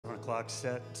o'clock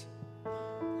set.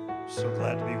 So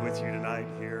glad to be with you tonight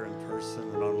here in person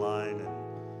and online,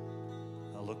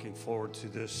 and looking forward to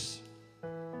this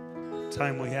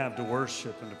time we have to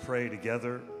worship and to pray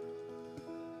together.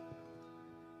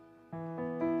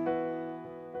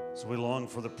 As we long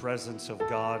for the presence of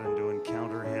God and to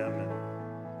encounter Him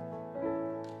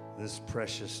in this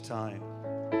precious time.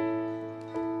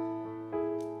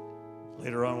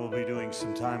 Later on, we'll be doing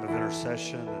some time of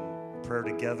intercession and prayer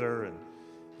together. And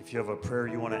if you have a prayer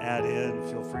you want to add in,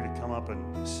 feel free to come up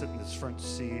and sit in this front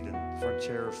seat and front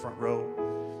chair or front row.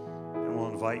 And we'll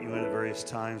invite you in at various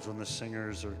times when the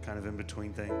singers are kind of in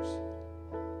between things.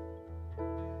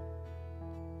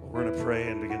 We're going to pray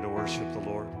and begin to worship the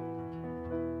Lord.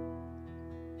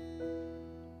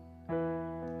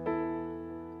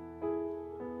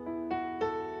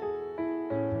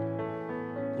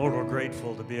 Lord, we're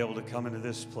grateful to be able to come into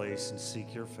this place and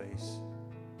seek your face.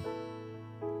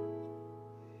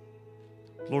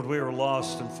 Lord, we were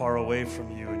lost and far away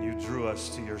from you, and you drew us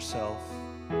to yourself.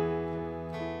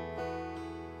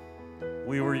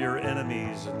 We were your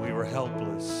enemies, and we were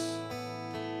helpless.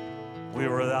 We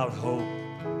were without hope.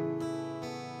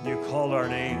 You called our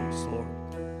names, Lord.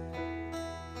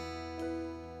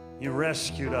 You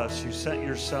rescued us. You sent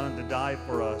your Son to die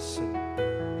for us.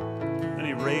 And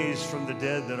He raised from the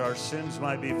dead that our sins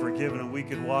might be forgiven and we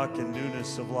could walk in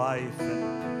newness of life.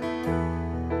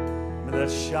 And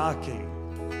that's shocking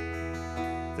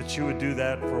that you would do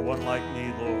that for one like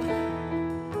me, Lord.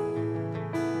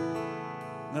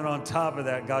 And then on top of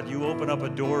that, God, you open up a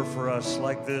door for us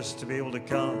like this to be able to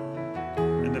come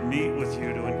and to meet with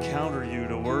you, to encounter you,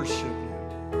 to worship you.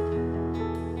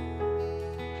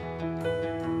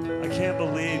 I can't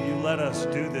believe you let us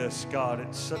do this, God.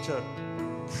 It's such a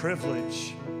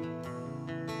privilege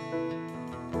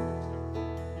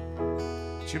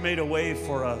that you made a way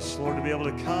for us, Lord, to be able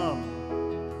to come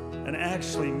and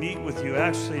actually meet with you,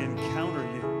 actually encounter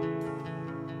you.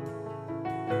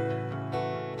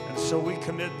 And so we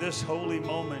commit this holy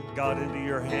moment, God, into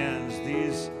your hands.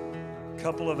 These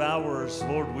couple of hours,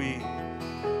 Lord, we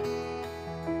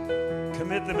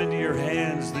commit them into your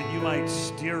hands that you might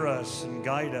steer us and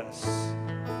guide us.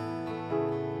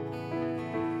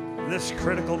 This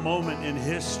critical moment in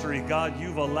history, God,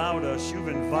 you've allowed us, you've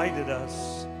invited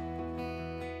us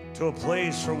to a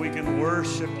place where we can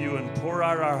worship you and pour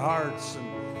out our hearts and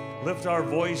lift our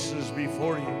voices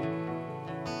before you.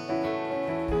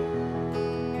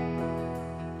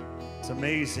 It's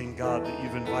amazing, God, that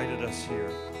you've invited us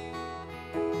here.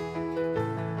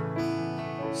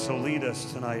 So lead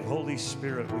us tonight. Holy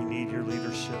Spirit, we need your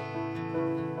leadership.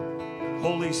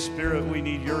 Holy Spirit, we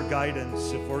need your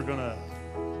guidance if we're going to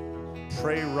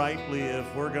pray rightly,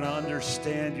 if we're going to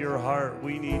understand your heart.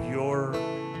 We need your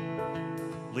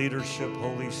leadership,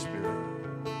 Holy Spirit.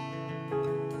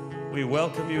 We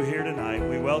welcome you here tonight.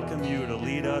 We welcome you to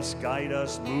lead us, guide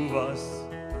us, move us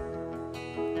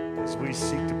as we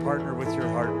seek to partner with your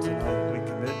heart tonight. We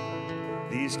commit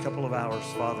these couple of hours,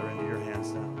 Father, into your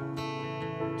hands now.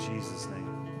 In Jesus' name.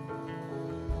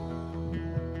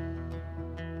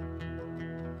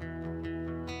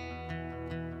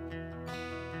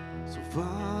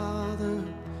 Father,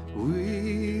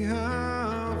 we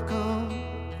have come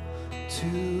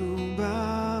to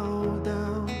bow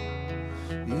down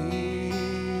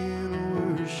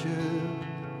in worship.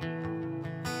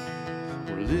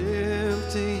 We're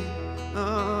lifting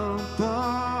up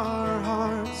our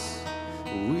hearts.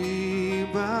 We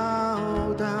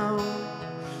bow down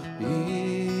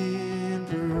in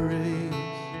praise.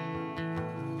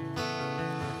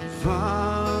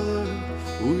 Father,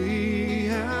 we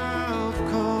have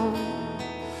come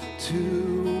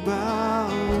to bow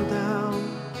down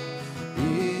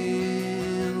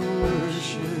in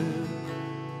worship,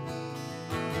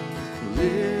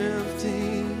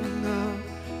 lifting up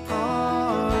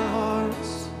our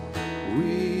hearts.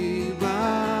 We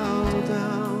bow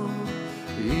down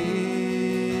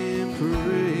in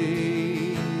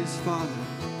praise, Father,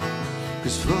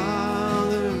 'cause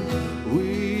Father,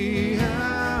 we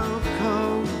have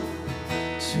come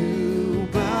to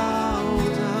bow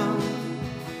down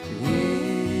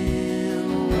in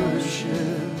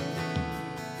worship,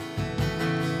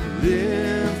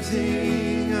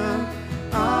 lifting up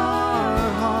our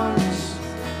hearts.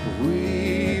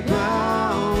 We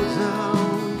bow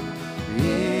down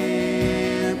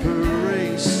in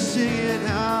praise. Sing it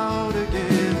out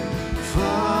again.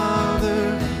 Father,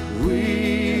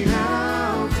 we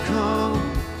have come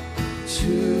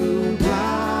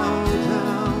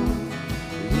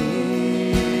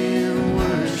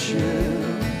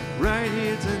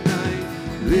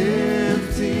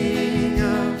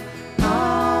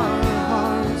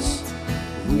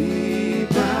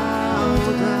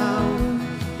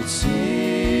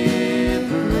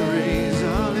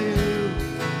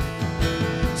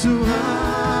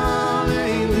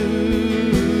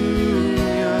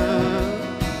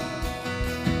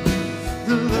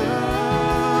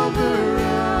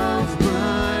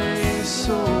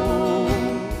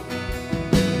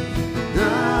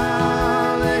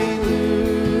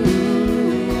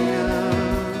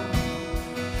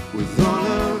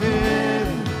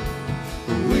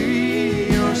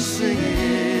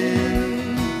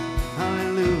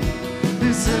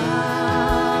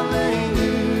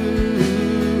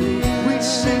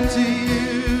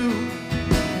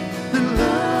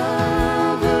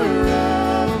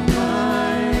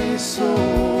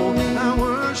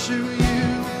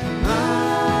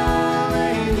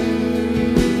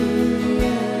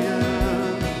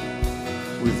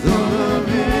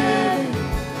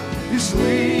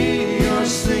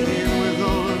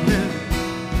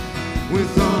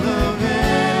with all of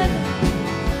heaven.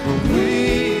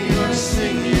 We are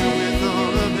singing with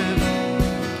all of heaven,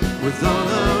 with all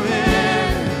of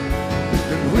heaven.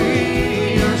 And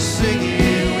we are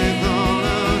singing with all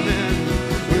of heaven,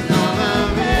 with all of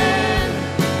heaven.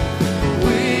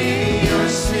 We are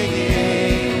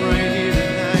singing right here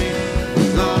tonight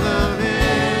with all of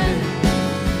heaven.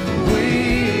 We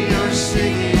are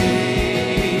singing.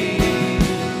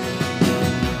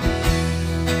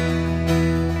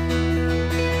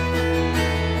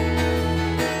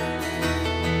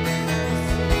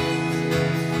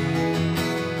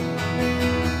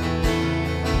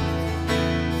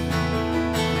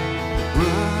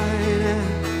 Bright and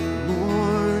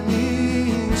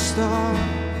morning star,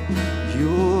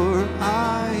 your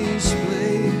eyes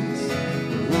blaze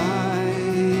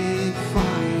like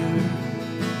fire.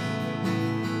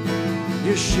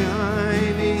 You're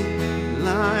shining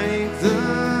like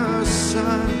the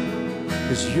sun,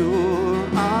 'cause you're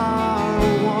our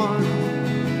one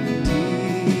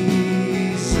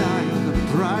desire. The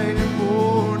bright and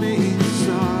morning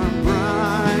star,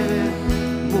 bright and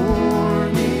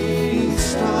morning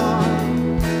star,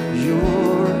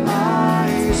 your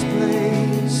eyes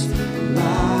blaze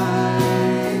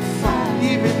like fire.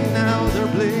 Even now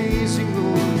they're blazing,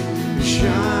 Lord,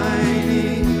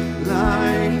 shining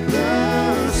like the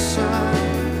sun.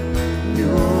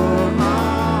 You're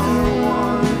our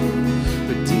one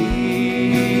desire.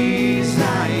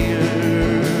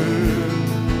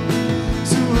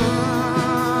 So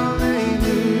hallelujah,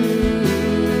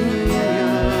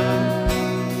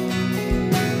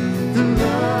 the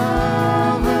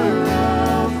lover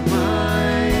of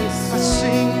my soul. I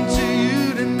sing to you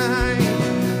tonight,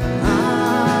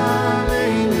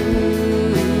 hallelujah,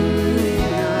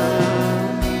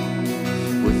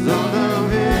 with all of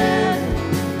it.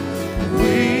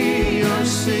 We are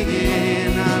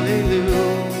singing hallelujah.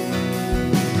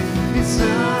 It's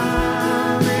hallelujah,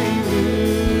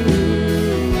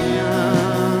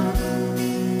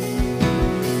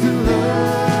 the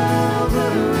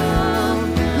lover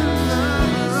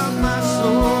of my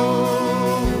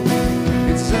soul.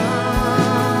 It's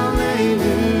hallelujah,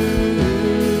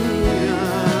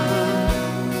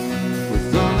 with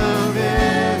all of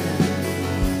it.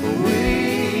 We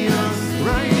are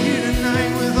right here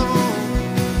tonight with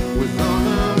all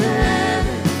of it.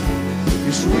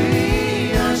 'Cause we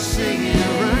are singing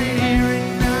right here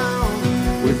and now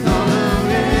with all of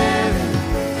it.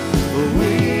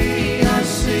 We are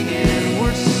singing,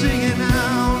 we're singing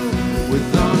out with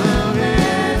all of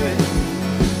it.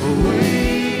 We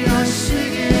are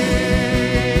singing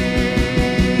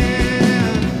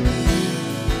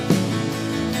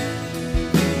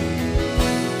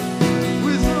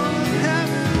with all of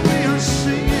heaven. We are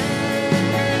singing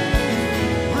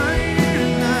right here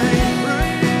tonight,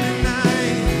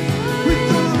 with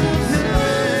all of heaven.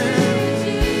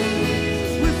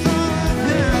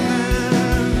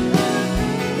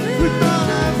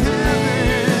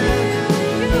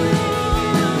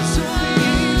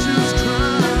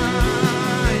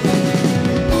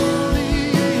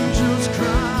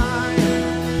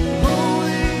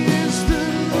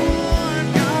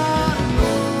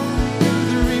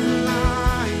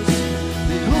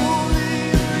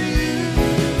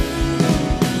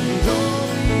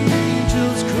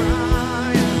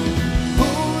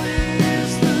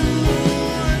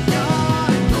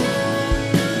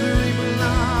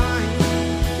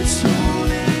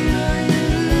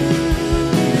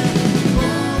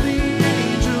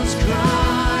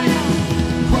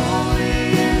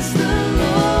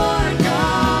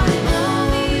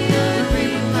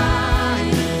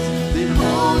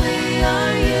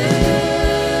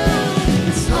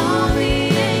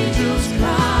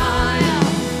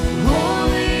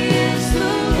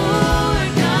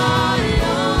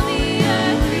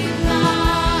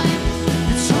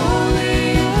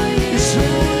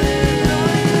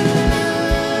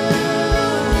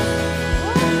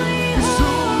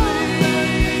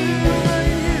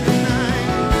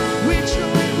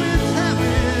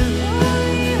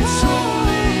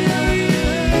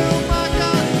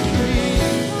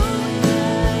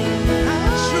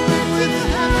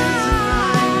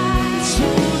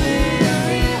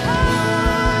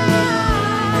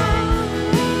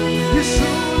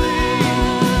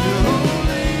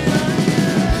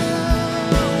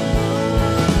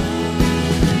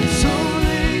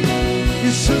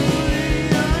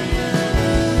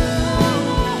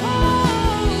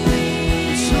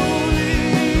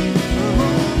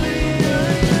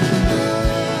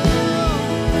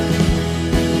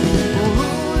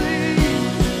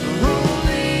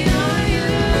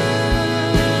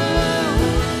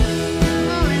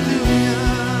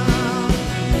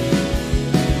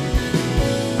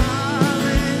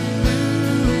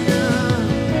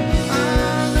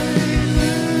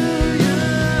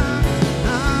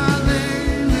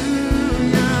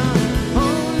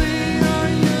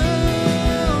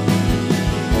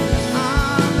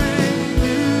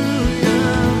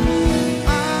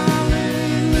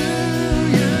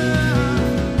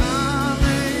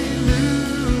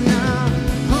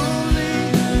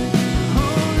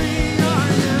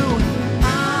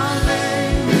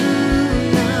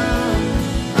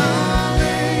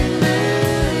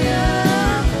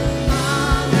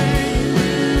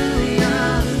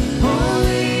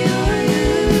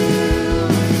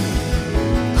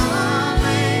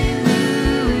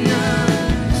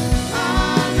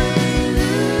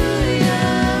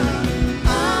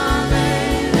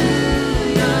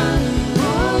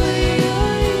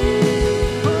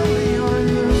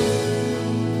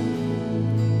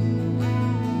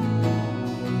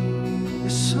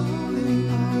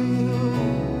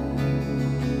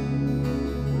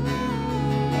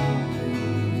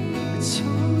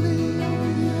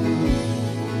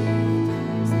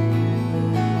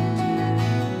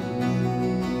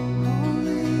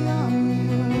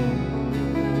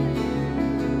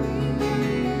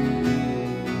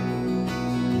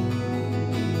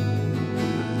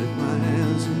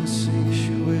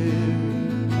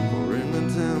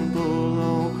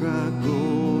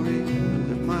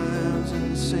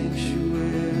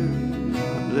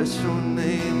 bless your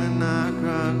name and I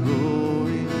cry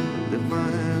glory. I lift my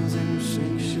hands in your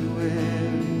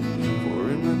sanctuary. For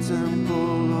in the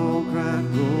temple all cry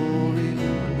glory.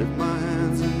 I lift my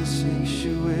hands in the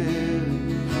sanctuary.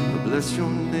 I bless your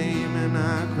name and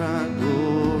I cry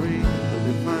glory. I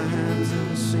lift my hands in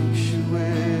the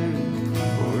sanctuary.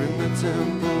 For in the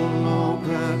temple all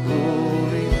cry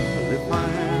glory. I lift my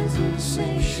hands in the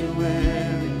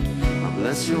sanctuary. I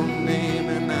bless your name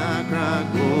and I cry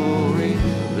glory.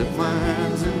 I lift my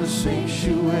hands in the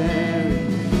sanctuary.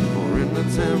 For in the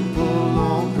temple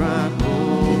all cry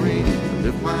glory. I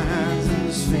lift my hands in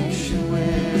the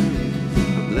sanctuary.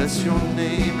 I bless your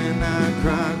name and I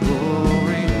cry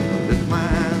glory. I lift my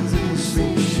hands in the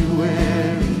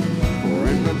sanctuary. For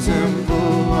in the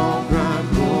temple all cry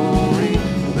glory.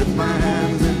 I lift my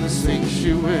hands in the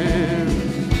sanctuary.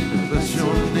 I bless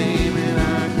your name and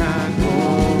I cry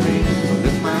glory. I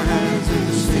lift my hands in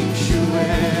the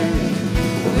sanctuary.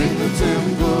 For in the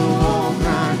temple all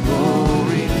cry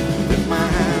glory. I lift my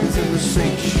hands in the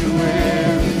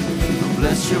sanctuary. I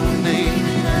bless your name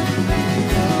and I cry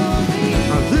glory.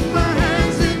 I lift my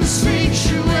hands in the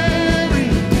sanctuary.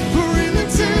 For in the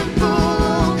temple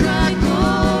all cry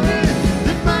glory.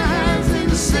 Lift my hands in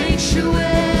the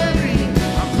sanctuary.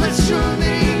 I bless your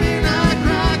name and I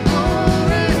cry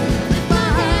glory. Lift my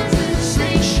hands in the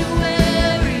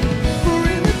sanctuary. For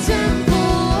in the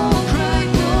temple all cry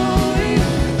glory.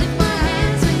 Lift my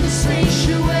hands in the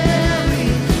sanctuary.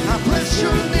 I bless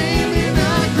your name and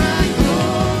I cry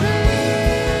glory.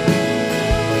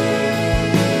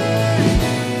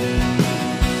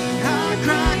 I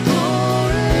cry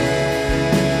glory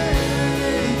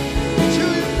to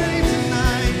your name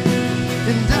tonight,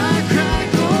 and I cry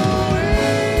glory.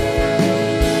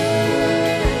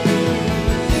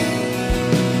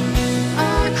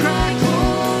 I cry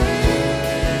glory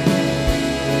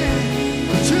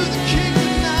to the King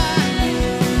tonight,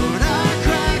 Lord. I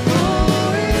cry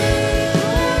glory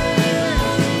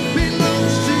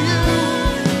belongs to you.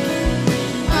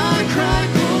 I cry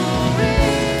glory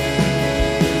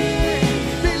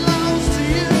belongs to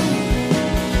you,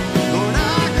 Lord.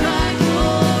 I cry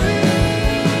glory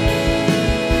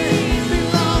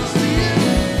belongs to you.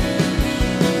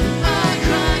 I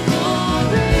cry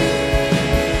glory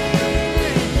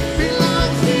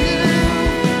belongs to you,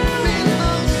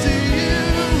 belongs to you,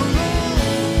 Lord.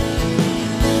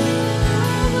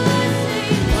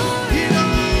 It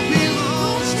all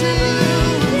belongs to you.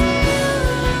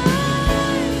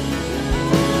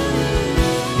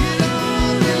 It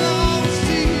all belongs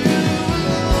to you,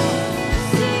 Lord.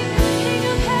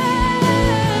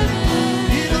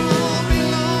 It all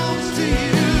belongs to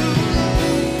you,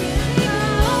 Lord.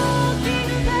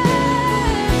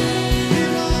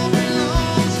 It all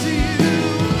belongs to you,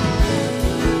 Lord.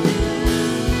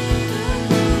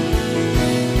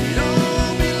 It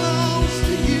all belongs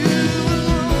to you,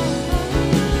 Lord.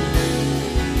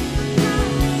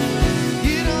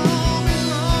 It all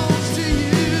belongs to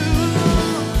you,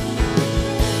 Lord.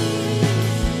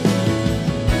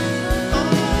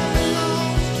 All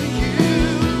belongs to you,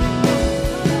 Lord.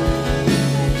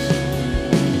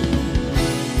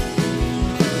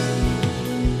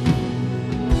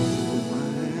 My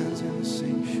hands in the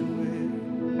sanctuary.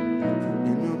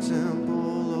 In your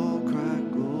temple, all cry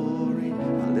glory.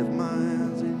 I lift my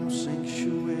hands in your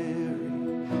sanctuary.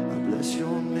 I bless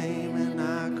your name and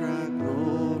I cry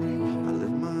glory. I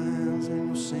lift my hands in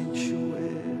your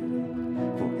sanctuary.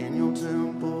 For in your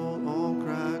temple, all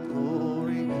cry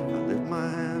glory. I lift my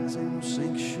hands in your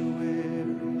sanctuary.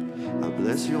 I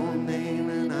bless your name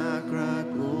and I cry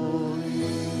glory.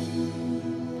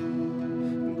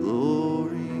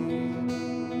 Glory.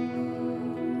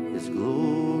 It's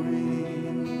glory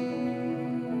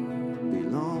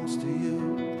belongs to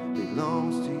you,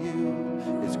 belongs to you.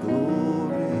 It's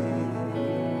glory,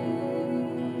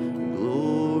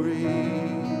 glory,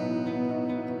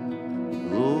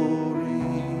 glory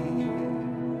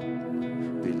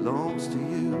belongs to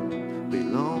you,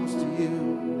 belongs to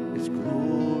you. It's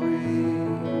glory,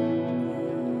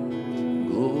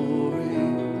 glory,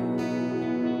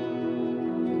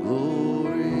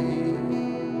 glory.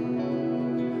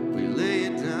 We lay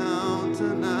it down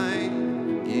tonight,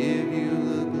 give you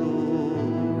the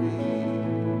glory,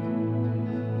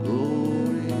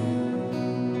 glory.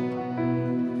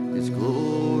 It's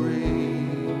glory.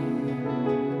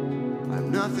 I'm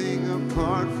nothing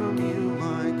apart from you,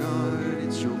 my God.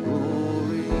 It's your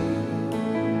glory.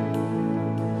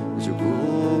 It's your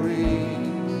glory.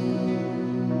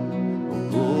 Oh,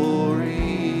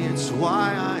 glory. It's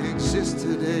why I exist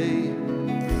today,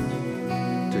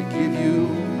 to give you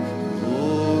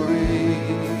glory,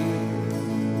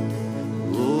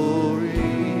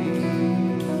 glory.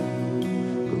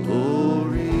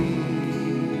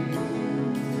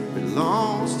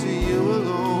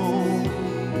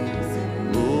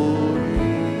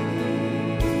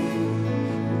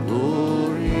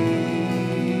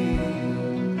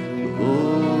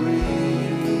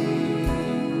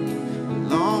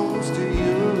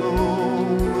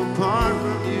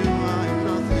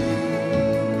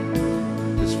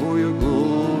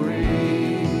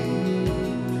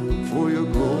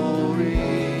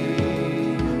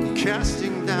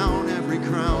 casting down every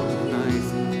crown tonight.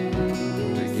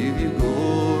 I give you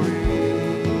glory,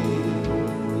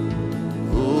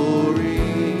 glory,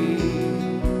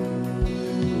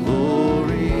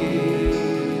 glory,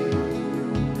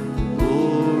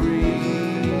 glory.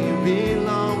 It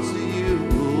belongs to you,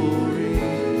 glory,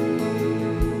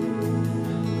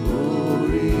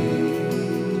 glory,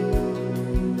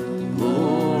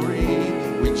 glory.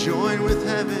 We join with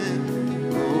heaven,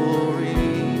 glory,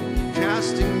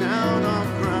 casting down our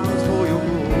crowns for your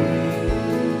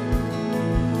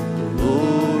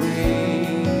glory,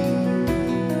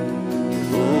 glory,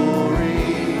 glory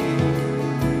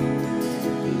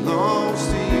belongs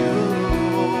to you,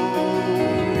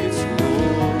 Lord. It's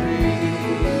glory,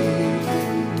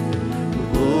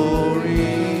 glory,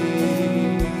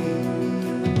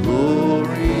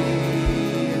 glory.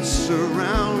 It's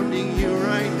surrounding you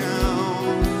right now,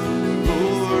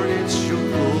 Lord. It's your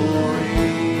glory,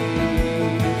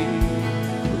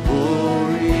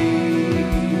 glory,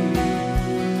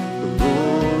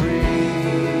 glory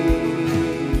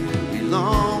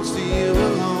belongs to you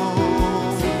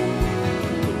alone.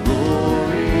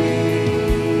 Glory,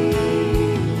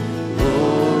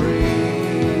 glory,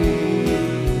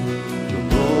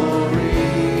 glory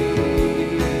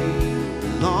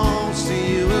belongs to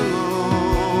you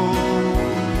alone.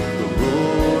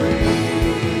 Glory,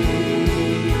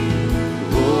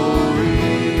 glory,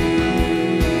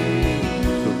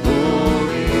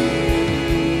 glory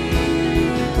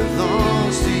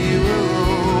belongs to you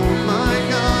alone, my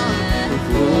God.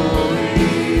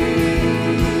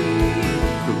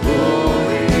 The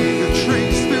glory, the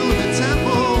trains fill the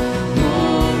temple.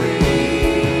 Glory,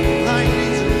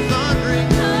 lightnings and thundering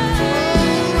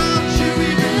all around you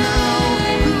even now.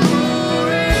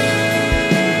 Glory,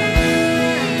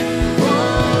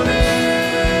 glory,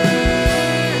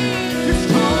 His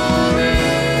glory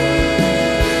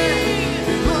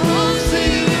belongs to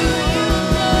you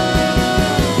alone.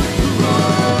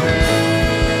 Glory,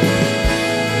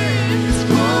 His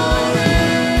glory,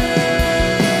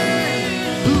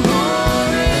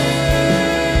 glory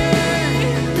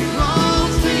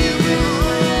belongs to you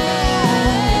alone.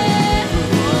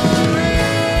 Glory,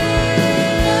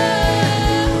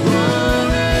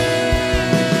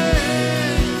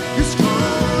 His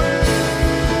glory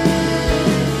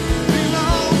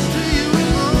belongs to you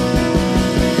alone.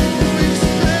 We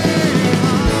say,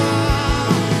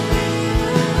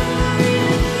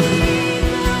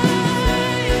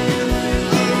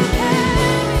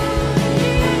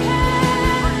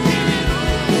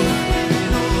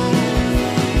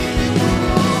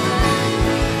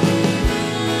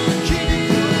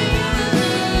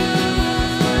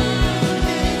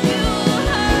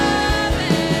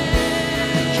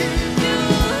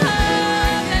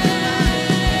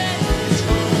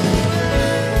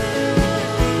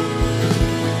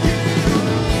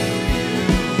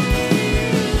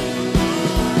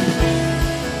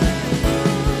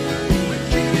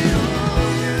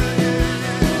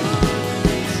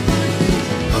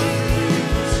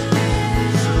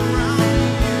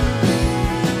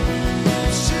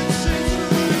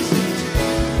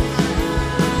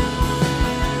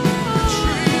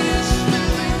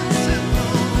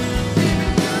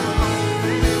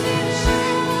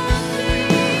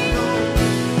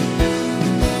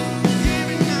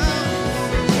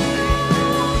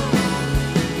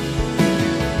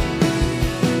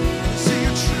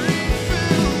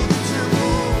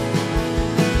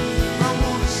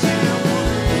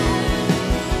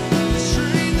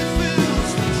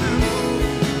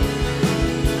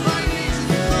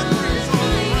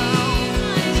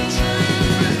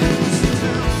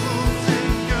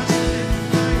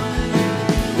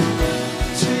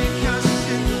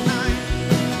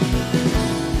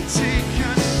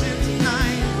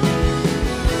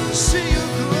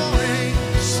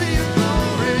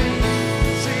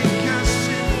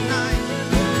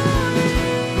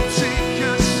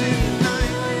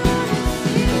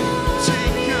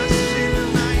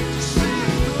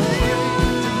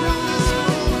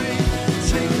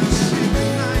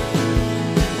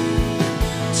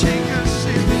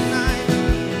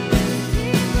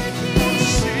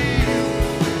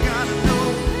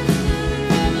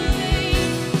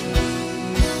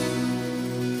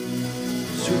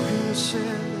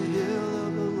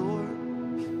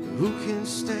 who can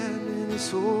stand in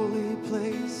His holy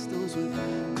place? Those with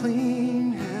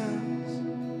clean hands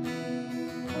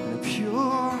and a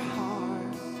pure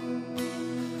heart.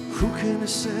 Who can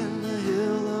ascend the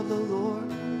hill of the Lord?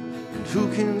 And who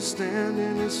can stand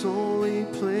in His holy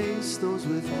place? Those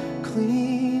with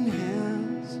clean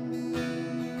hands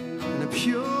and a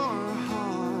pure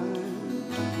heart.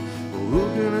 Who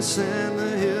can ascend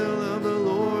the hill of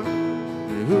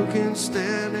who can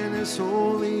stand in His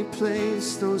holy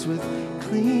place? Those with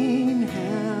clean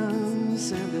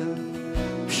hands and a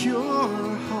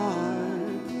pure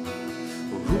heart.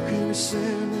 Who can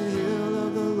ascend the hill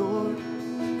of the Lord?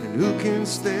 And who can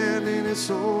stand in His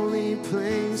holy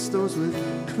place? Those with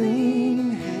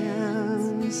clean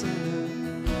hands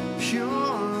and a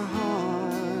pure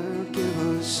heart. Give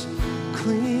us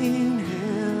clean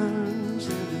hands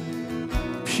and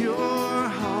a pure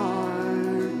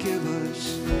heart. Give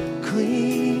us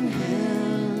clean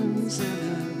hands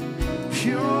and a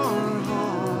pure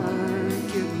heart.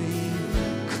 Give me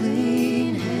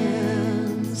clean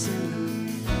hands and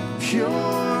a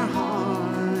pure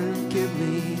heart. Give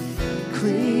me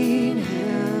clean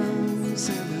hands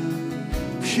and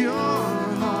a pure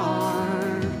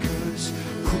heart. 'Cause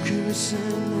who can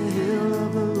ascend the hill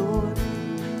of the Lord?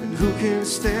 And who can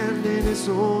stand in His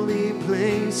holy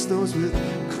place? Those with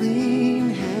clean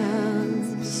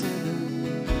hands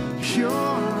and a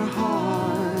pure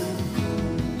heart.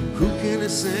 Who can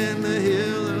ascend the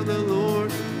hill of the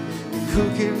Lord? And who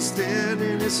can stand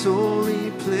in His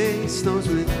holy place? Those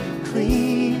with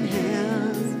clean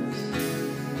hands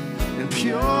and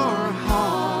pure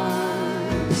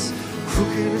hearts. Who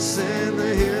can ascend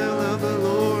the hill of the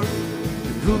Lord?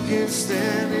 And who can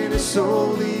stand in His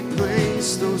holy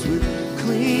place? Those with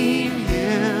clean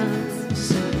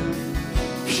hands and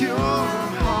a pure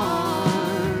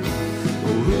heart.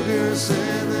 Oh, who can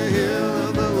ascend the hill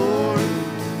of the Lord?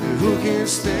 And who can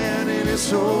stand in His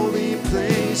holy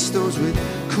place? Those with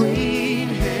clean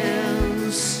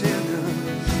hands and a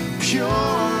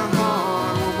pure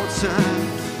heart. One more time.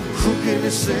 Who can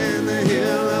ascend the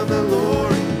hill of the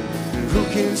Lord? And who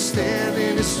can stand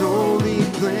in His holy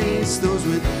place? Those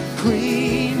with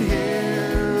clean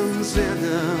hands and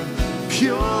a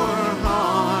pure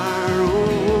heart.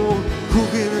 Oh, who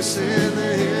can ascend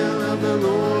the hill of the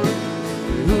Lord?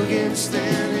 And who can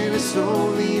stand in His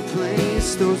holy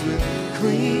place? Those with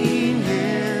clean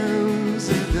hands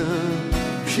and a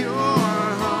pure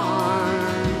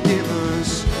heart. Give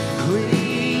us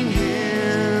clean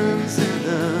hands and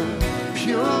a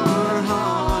pure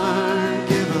heart.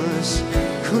 Give us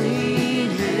clean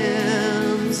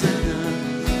hands and a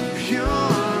pure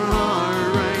heart.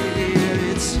 Right here,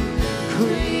 it's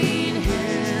clean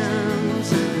hands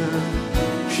and a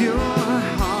pure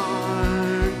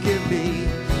heart. Give me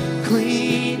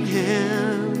clean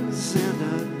hands and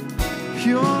a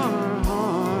pure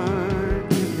heart.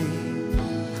 Give me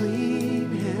clean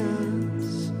hands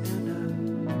and a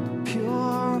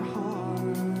pure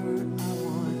heart. I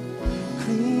want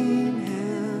clean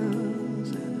hands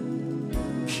and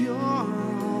a pure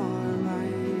heart.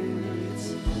 Right here, it's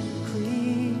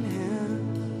clean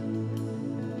hands,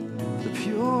 the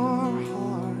pure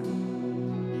heart.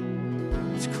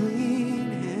 It's clean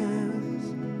hands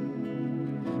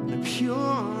and a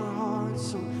pure heart,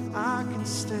 so I can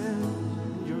stand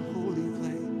in Your holy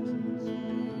place.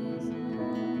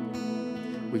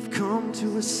 We've come to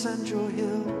ascend Your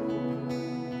hill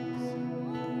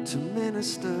to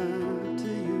minister to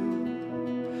You.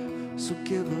 So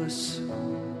give us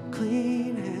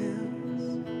clean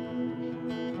hands,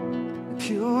 a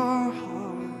pure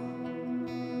heart,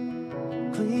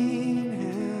 clean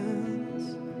hands,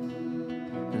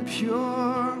 and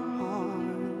pure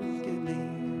heart. Give me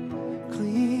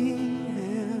clean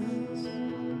hands,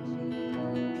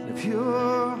 and a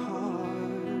pure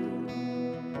heart,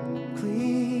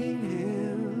 clean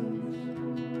hands.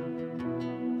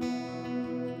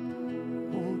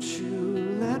 Won't You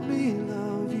let me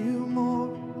love You more?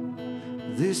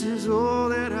 This is all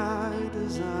that I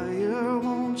desire.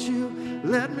 Won't You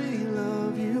let me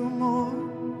love You more?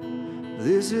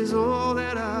 This is all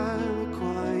that I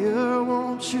require.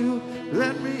 Won't You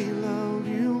let me love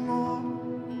You more?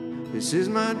 This is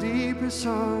my deepest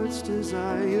heart's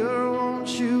desire. Won't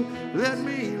You let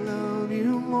me love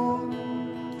You more?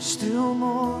 Still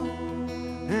more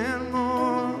and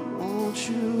more. Won't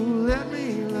You let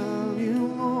me love You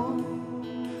more?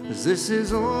 'Cause this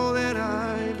is all that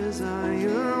I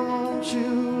desire. Won't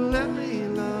You let me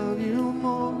love You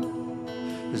more?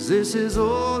 'Cause this is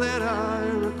all that I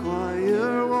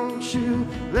require. Won't You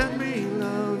let me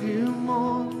love You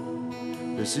more?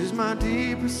 This is my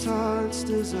deepest heart's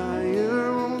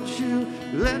desire. Won't You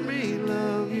let me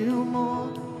love You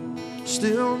more?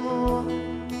 Still more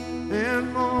and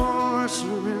more. I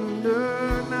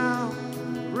surrender now,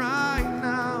 right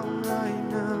now, right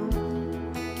now.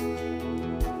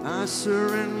 I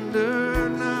surrender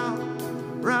now,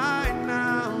 right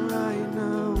now, right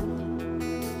now.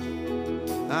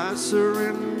 I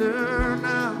surrender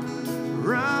now,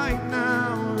 right now,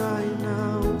 right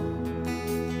now.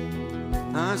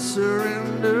 I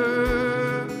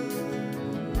surrender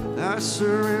I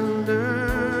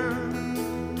surrender.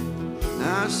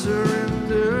 I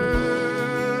surrender.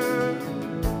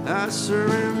 I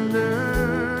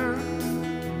surrender.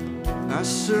 I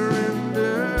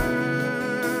surrender.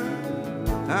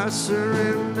 I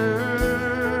surrender.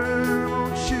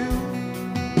 Won't you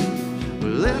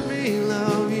let me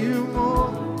love you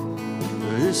more?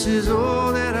 This is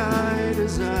all that I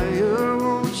desire.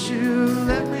 Won't you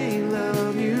let me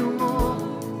love you more?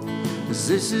 'Cause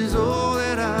this is all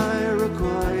that I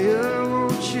require.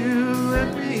 Won't you let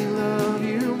me love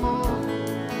you more?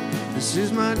 This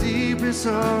is my deepest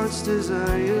heart's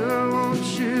desire. Won't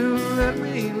you let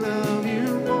me love you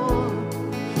more?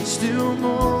 Still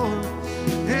more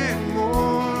and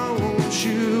more. Won't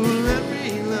you let me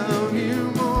love you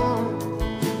more?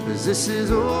 'Cause this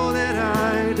is all that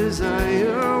I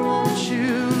desire. Won't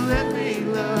you let me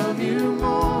love you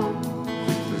more?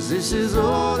 'Cause this is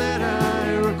all that I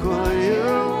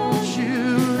require. Won't you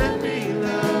let me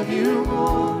love you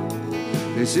more?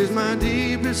 This is my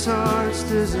deepest heart's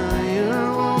desire.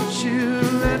 Won't you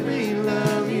let me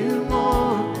love you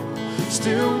more?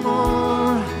 Still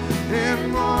more and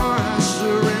more. I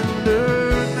surrender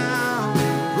now,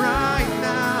 right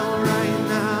now, right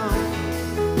now.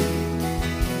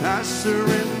 I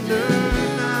surrender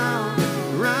now,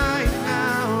 right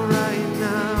now, right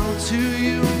now. To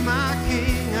you, my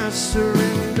King, I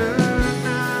surrender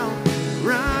now,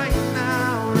 right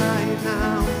now, right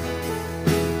now.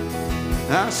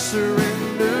 I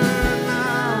surrender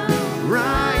now,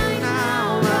 right now,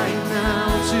 right now.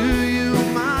 To you,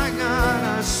 my God,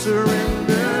 I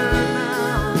surrender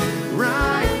now,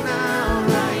 right now,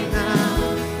 right now.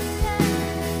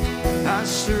 I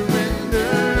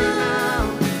surrender now,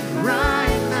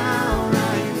 right now,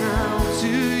 right now.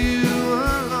 To you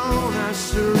alone, I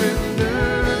surrender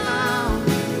now,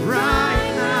 right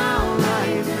now,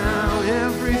 right now.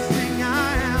 Everything I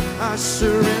am, I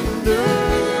surrender.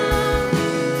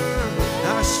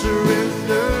 I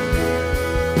surrender.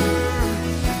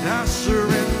 I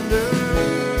surrender.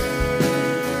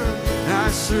 I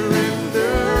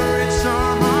surrender. It's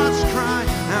our heart's cry.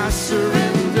 I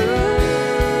surrender.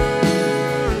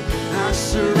 I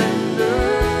surrender.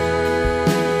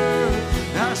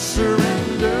 I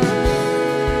surrender.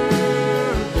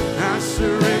 I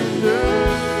surrender.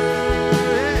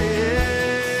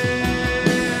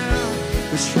 Yeah.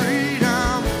 'Cause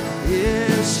freedom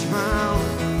is found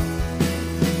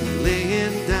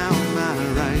laying down my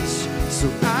rights. So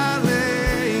I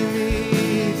lay me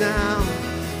down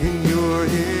in your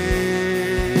hands.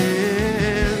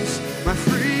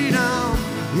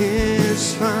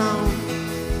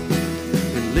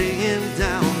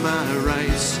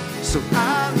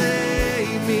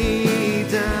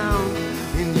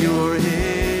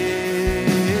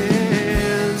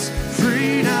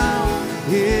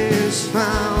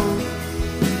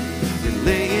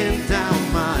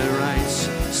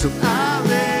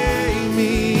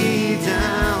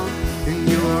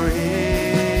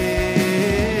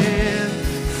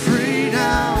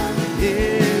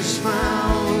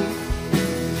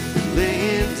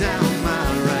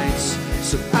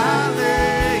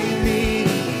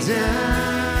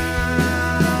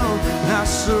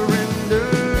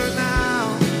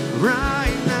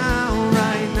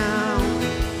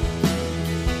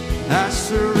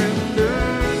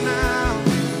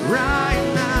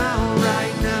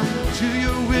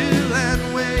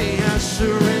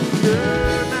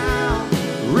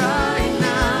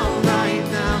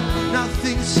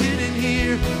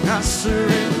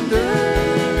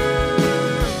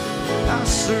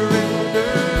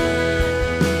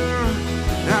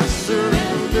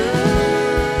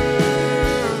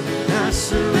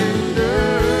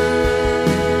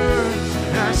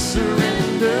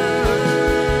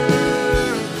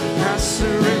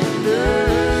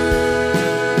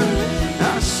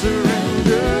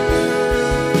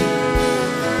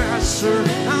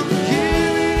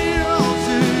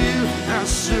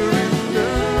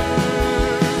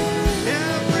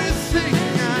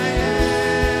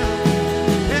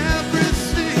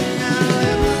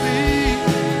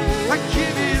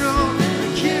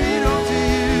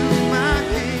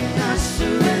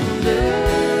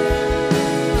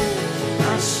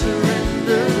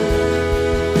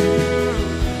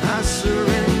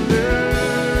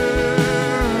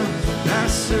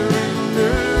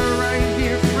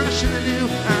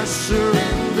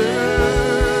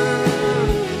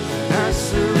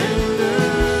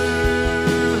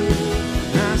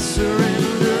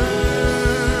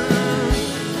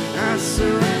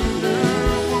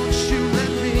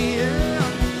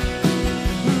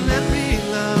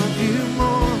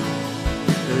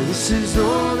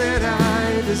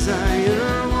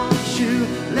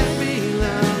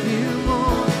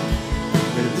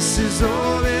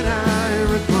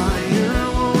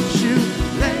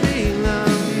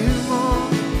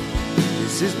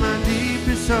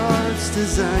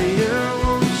 desire.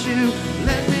 Won't you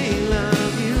let me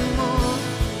love you more,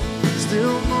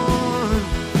 still more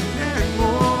and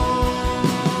more?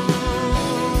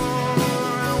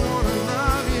 I wanna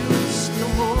love you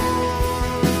still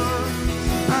more.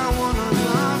 I wanna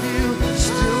love you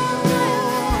still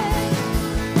more.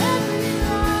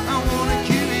 I wanna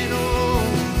give it all.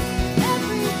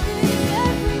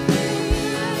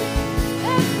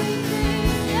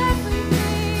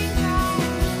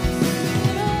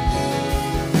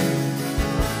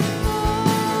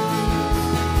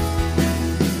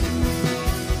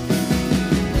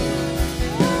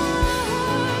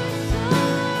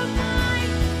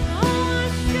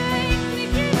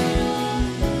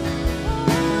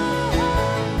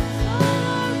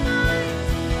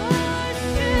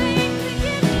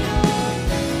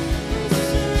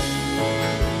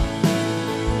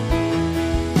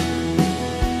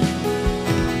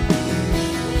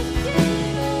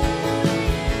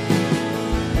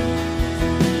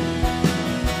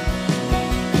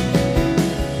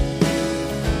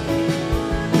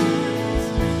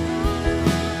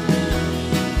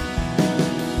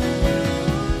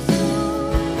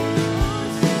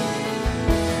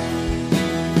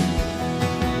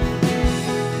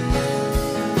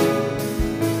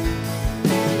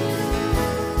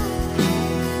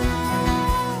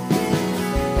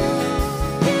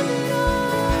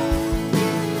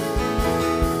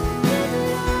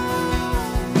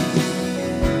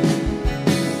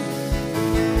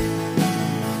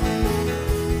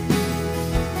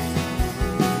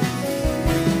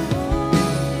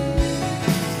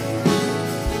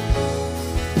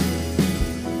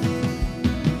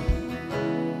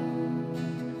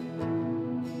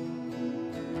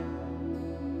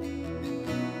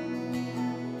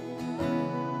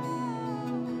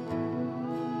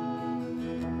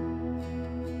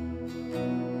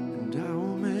 And I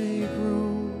will make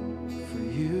room for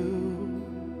you.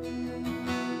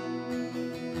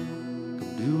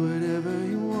 Come do whatever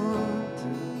you want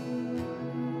to.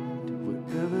 Do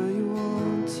whatever you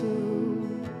want to.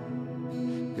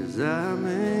 'Cause I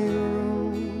make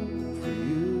room for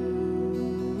you.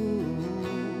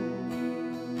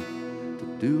 To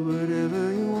do whatever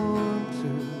you want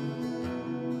to.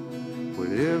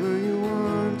 Whatever you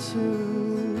want to.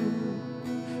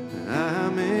 I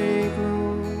make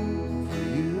room for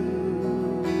you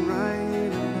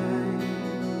right tonight.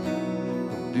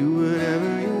 Do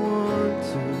whatever you want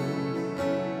to.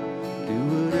 Do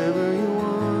whatever you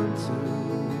want to.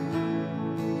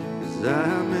 'Cause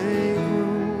I make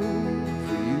room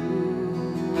for you.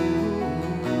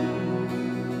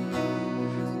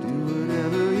 Do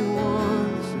whatever you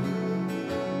want to.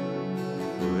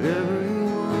 Whatever you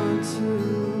want to.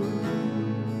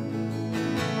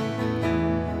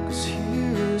 'Cause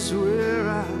here is where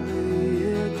I lay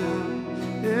it down,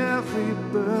 every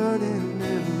burden,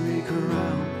 every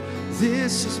crown.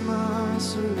 This is my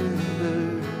surrender.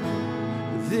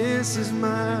 This is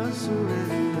my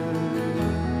surrender.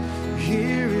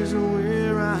 Here is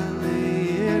where I lay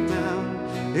it down,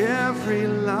 every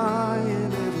lie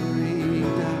and every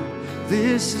doubt.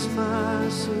 This is my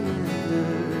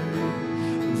surrender.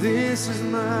 This is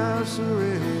my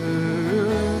surrender.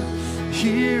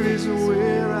 Here is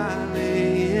where I lay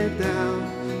it down,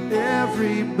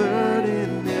 every burden,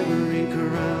 every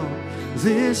crown.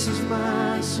 This is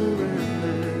my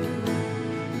surrender.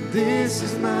 This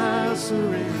is my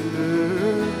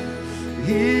surrender.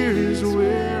 Here is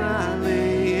where I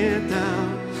lay it down,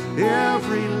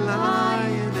 every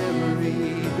lie and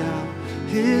every doubt.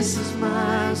 This is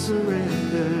my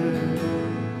surrender.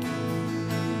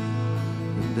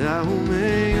 And I will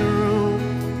make room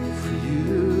for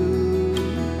you.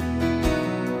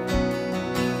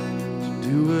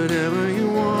 Do whatever you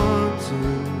want to.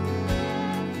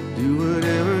 Do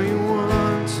whatever you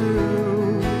want to.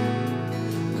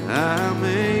 I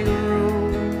make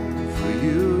room for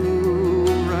you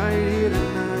right here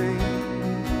tonight.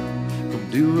 Come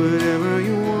do whatever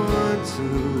you want to.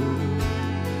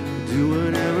 Do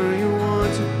whatever you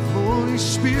want to. Holy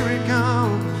Spirit,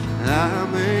 come. I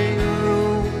make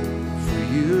room for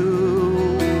you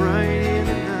right here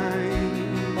tonight.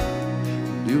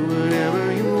 Do whatever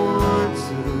you want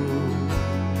to.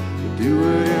 Do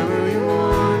whatever you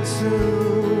want to.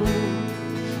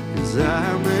 'Cause I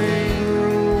make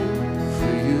room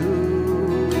for you.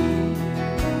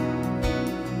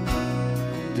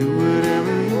 Do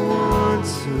whatever you want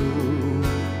to.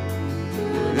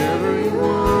 Whatever you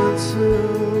want to.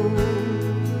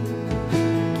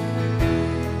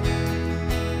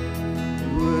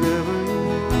 Whatever you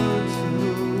want to.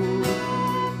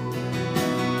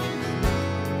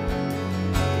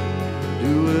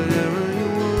 Do whatever you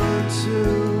want to.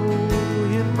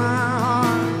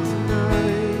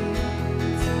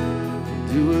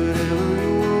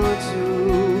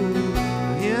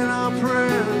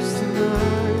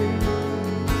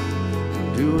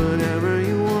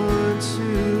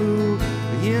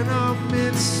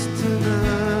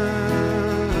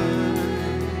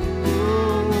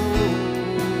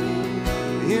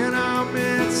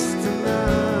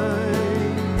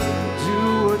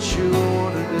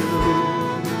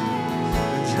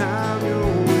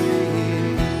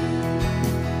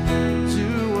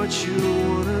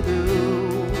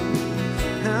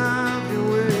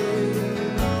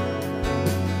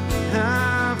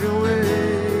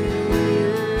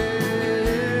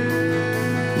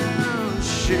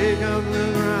 Shake up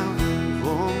the ground of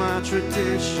all my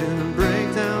tradition and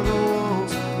break down the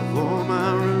walls of all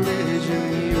my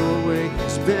religion. Your way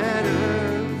is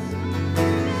better.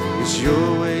 Yes,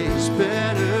 your way is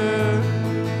better.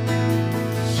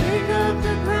 Shake up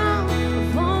the ground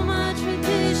of all my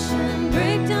tradition,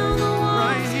 break down the walls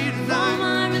Right here of all tonight.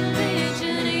 my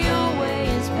religion. Your way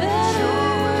is better.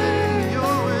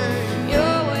 Your way.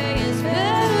 Your way is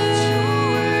better.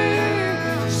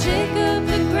 Shake up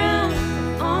the ground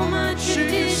of all my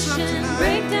Shake us up tradition, tonight.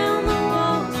 break down the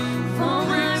walls of all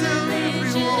Break my down every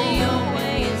religion. wall. Your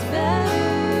way is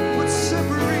better. What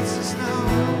separates us now?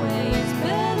 Your way is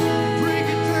better. Break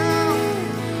it down.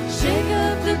 Shake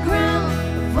up the ground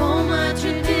of all my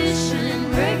tradition,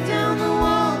 break down the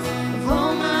walls of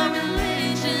all my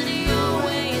religion. Your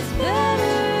way is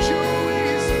better. Your way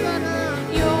is better.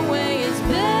 Your way is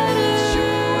better.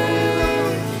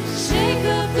 Shake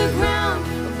up the ground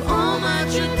of all my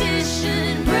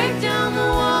tradition, break down the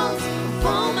walls of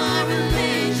all my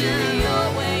religion. Your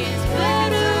way is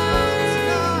better.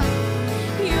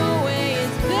 Your way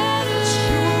is better.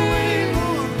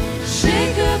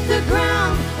 Shake up the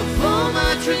ground of all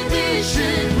my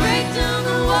tradition, break down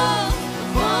the walls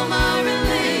of all my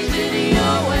religion.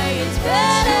 Your way is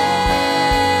better.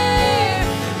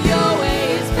 Your way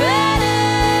is better.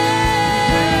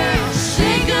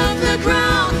 Shake up the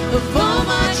ground of all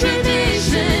my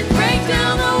tradition, break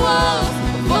down the walls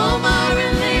of all my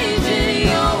religion.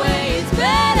 Your way is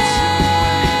better.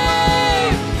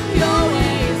 Your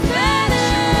way is better.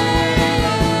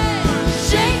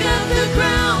 Shake up the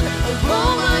ground of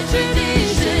all my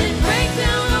tradition, break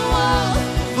down the walls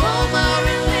of all my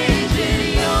religion.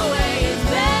 Your way is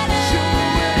better.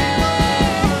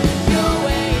 Your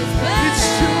way is better. It's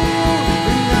true,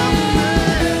 and I'm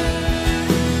ready.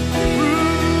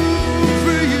 Room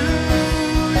for you,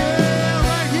 yeah,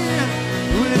 right here.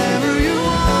 Whatever you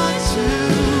want to,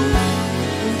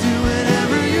 do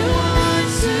whatever you want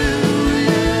to,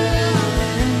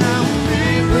 yeah. And I will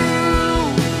make room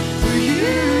for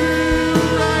you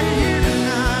right here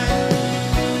tonight.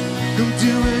 Come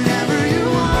do whatever you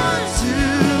want to,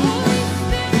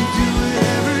 and do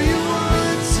whatever you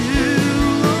want to,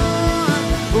 Lord.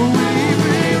 We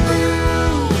make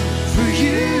room for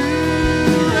you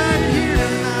right here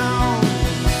now.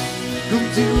 Come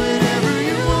do whatever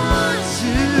you want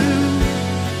to,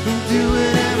 come do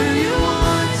whatever you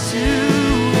want to,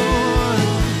 Lord.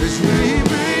 As we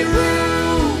make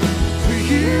room for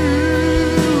you,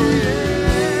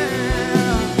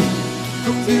 yeah.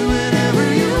 Come do whatever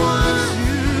you want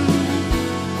to,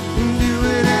 come do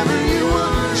whatever you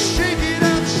want. Shake it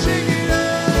up, shake it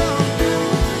up.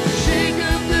 Shake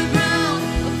up the ground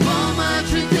of all my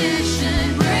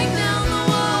tradition, break down the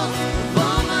walls of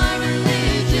all my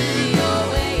religion. Your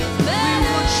way is We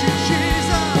better. want you,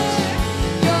 Jesus.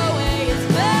 Your way is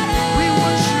better. We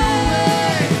want your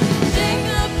way. Shake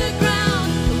up the ground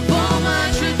of all my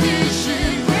tradition,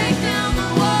 break down the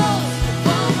walls of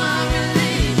all my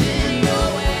religion. Your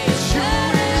way is Your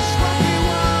way is what we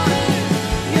want.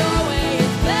 Your way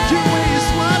is better. Your way is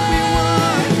what we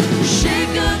want.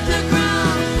 Shake up the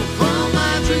ground of all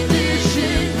my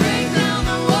tradition, break down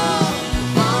the walls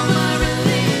of all my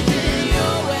religion.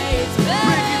 Your way is better.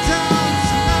 Break it down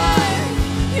tonight.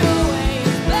 Your way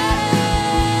is better.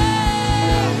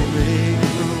 Make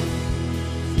room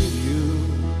for you.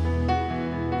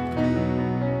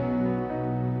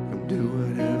 Come do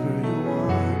whatever you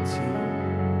want to,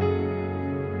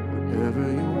 whatever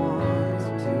you want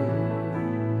to do.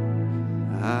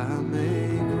 I'll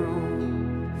make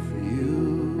room for you.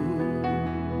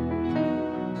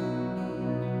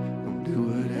 Come do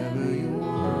whatever you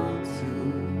want to,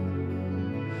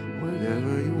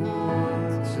 whatever you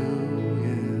want to,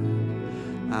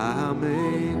 yeah. I'll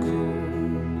make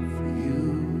room for you.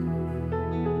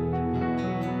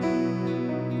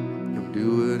 Come do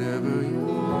whatever you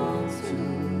want to,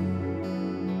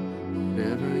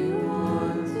 whatever you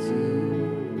want to.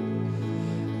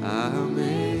 I'll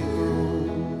make room.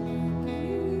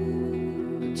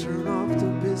 Turn off the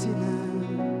busyness.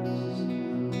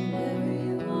 Whatever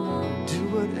you want, Do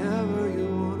whatever you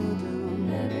wanna do.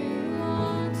 whatever you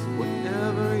want to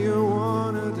Whatever you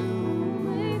wanna do.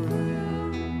 make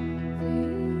room for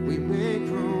you. We make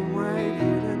room right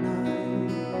here tonight.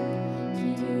 To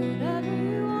do whatever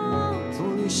you want,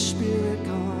 Holy Spirit,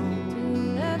 come. do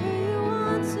whatever you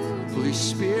want to. Holy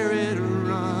Spirit,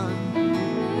 run.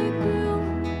 Make room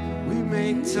We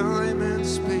make time and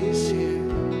space here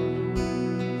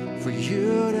for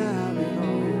you to have it all.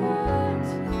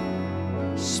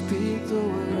 Speak the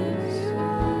words.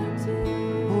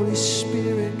 Holy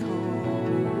Spirit, come.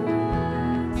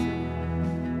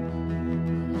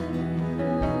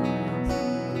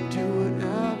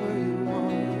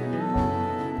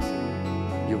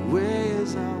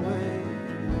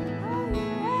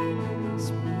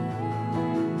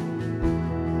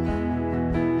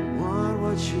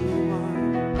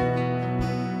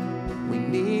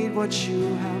 what you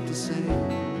have to say.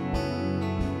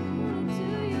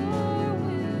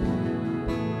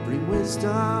 Bring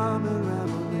wisdom and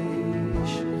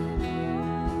revelation.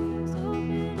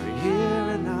 Right here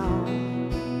and now,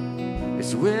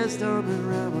 it's wisdom and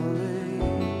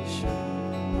revelation.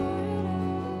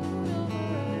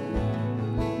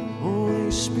 Holy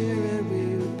Spirit,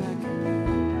 we beckon you.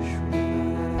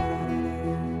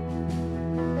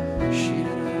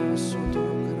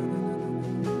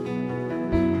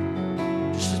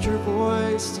 Just let your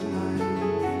voice tonight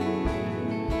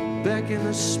beckon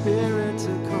the Spirit to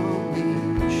come.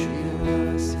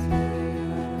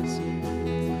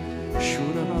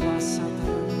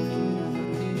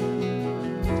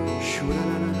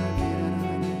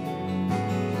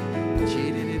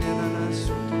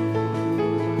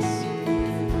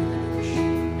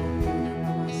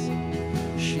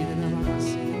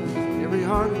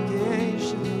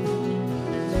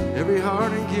 Every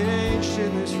heart engaged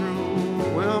in this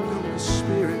room, welcome the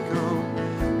Spirit come.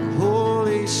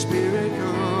 Holy Spirit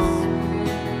come.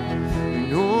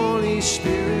 And Holy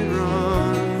Spirit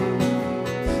run.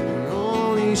 And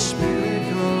Holy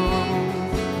Spirit come.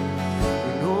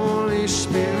 And Holy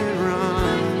Spirit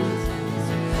run.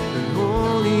 And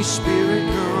Holy Spirit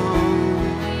come.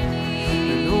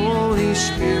 And Holy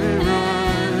Spirit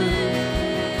run.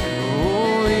 And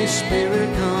Holy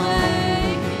Spirit come.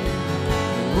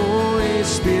 Holy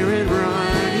Spirit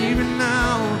run, even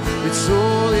now, it's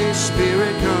Holy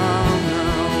Spirit come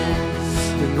now,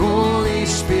 and Holy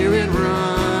Spirit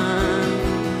run,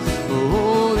 oh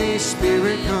Holy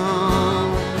Spirit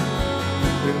come,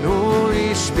 and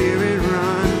Holy Spirit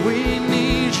run, we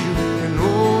need you, and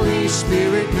Holy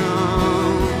Spirit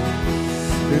come,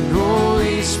 and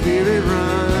Holy Spirit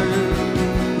run,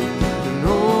 and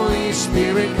Holy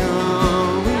Spirit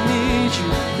come, we need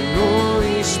you, and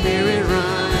Holy Spirit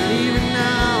run.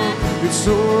 It's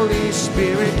Holy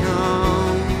Spirit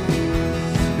come,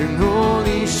 and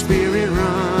Holy Spirit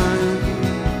run.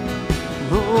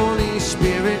 Holy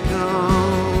Spirit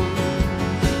come,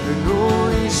 and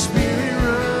Holy Spirit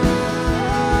run.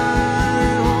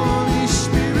 Holy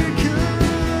Spirit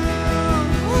come,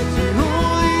 and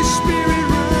Holy Spirit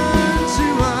run to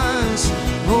us.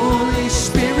 Holy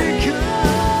Spirit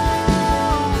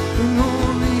come, and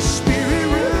Holy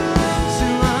Spirit run to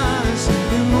us.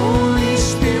 And Holy Spirit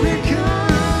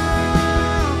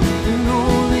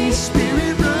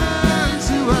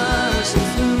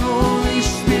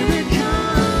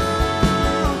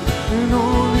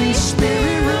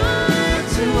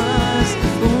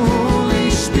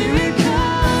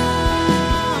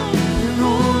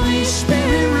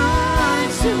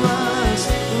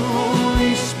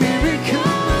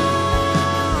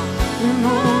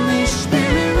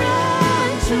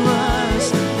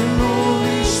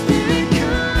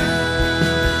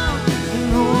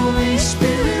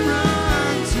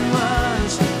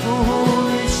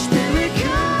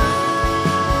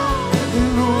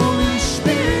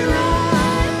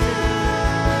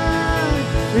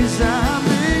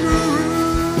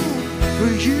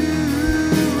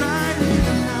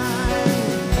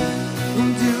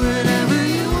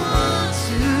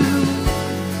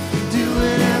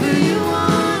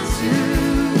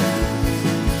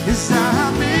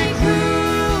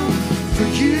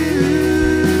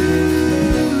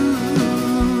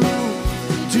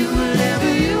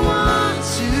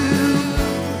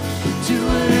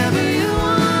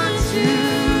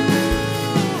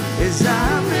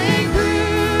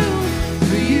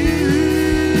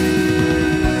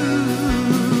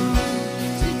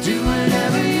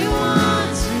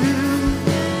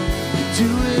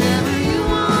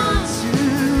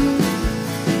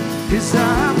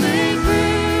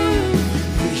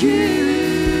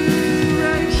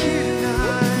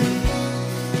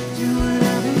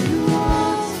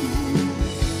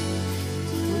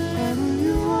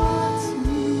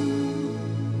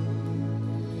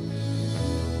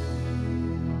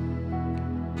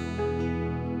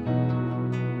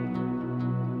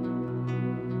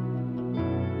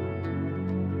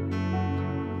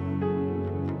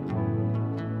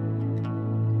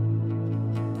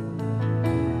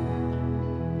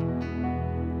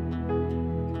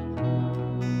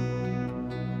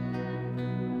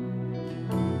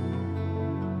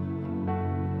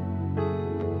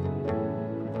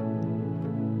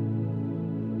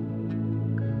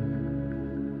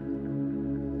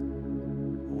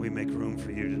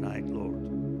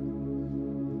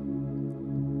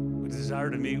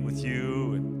To meet with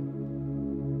you and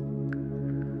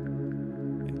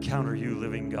encounter you,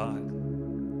 living God.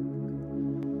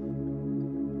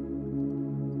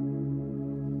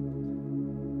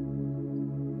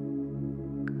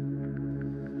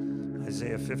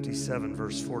 Isaiah 57,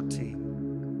 verse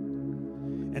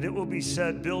 14. And it will be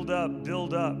said, build up,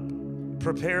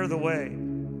 prepare the way.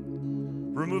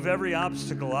 Remove every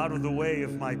obstacle out of the way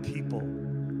of my people.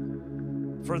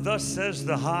 For thus says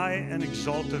the high and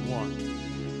exalted one,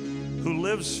 who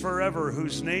lives forever,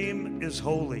 whose name is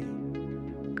holy.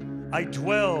 I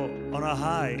dwell on a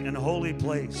high and holy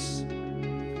place,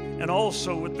 and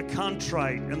also with the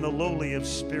contrite and the lowly of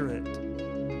spirit,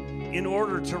 in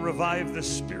order to revive the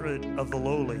spirit of the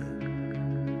lowly,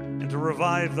 and to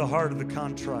revive the heart of the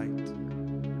contrite.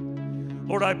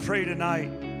 Lord, I pray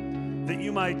tonight that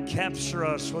you might capture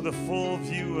us with a full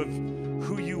view of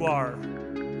who you are,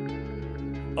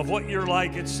 of what you're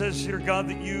like. It says here, God,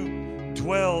 that you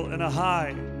dwell in a high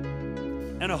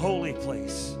and a holy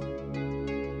place.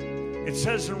 It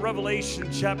says in Revelation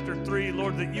chapter 3,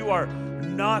 Lord, that you are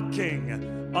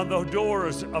knocking on the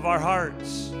doors of our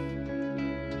hearts,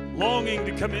 longing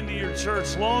to come into your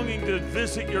church, longing to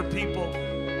visit your people.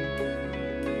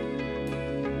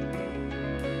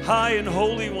 High and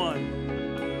Holy One,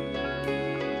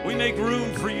 we make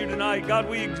room for you tonight. God,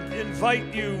 we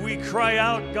invite you. We cry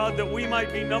out, God, that we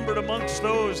might be numbered amongst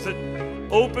those that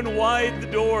open wide the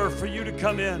door for you to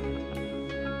come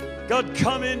in. God,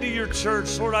 come into your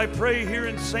church. Lord, I pray here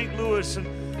in St. Louis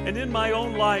and in my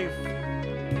own life,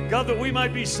 God, that we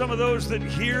might be some of those that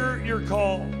hear your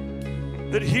call,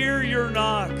 that hear your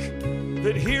knock,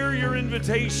 that hear your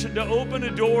invitation to open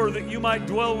a door that you might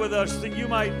dwell with us, that you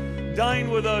might dine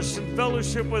with us and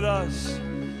fellowship with us.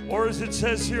 Or as it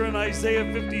says here in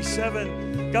Isaiah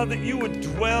 57, God, that you would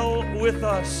dwell with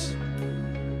us.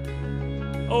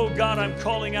 Oh God, I'm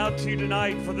calling out to you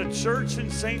tonight for the church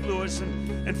in St. Louis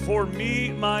and for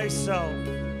me, myself.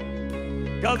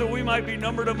 God, that we might be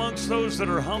numbered amongst those that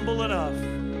are humble enough,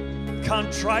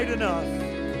 contrite enough,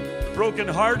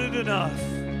 brokenhearted enough,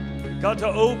 God, to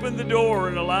open the door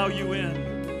and allow you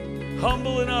in.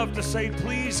 Humble enough to say,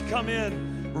 please come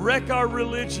in, wreck our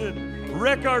religion,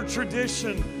 wreck our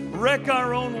tradition, wreck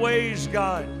our own ways,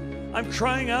 God. I'm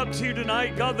crying out to you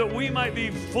tonight, God, that we might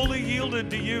be fully yielded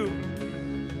to you,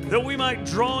 that we might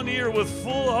draw near with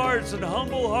full hearts and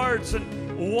humble hearts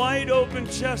and wide open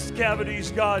chest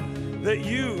cavities, God, that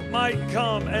you might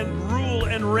come and rule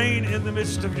and reign in the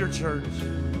midst of your church.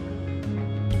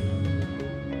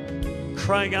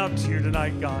 Crying out to you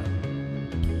tonight, God,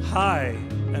 High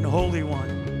and Holy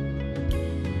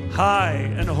One,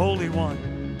 High and Holy One.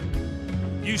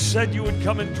 You said you would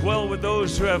come and dwell with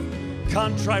those who have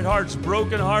contrite hearts,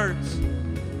 broken hearts.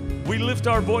 We lift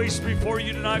our voice before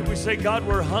you tonight. We say, God,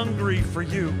 we're hungry for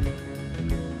you.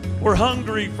 We're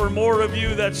hungry for more of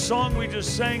you. That song we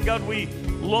just sang, God, we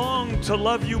long to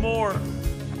love you more.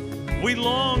 We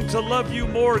long to love you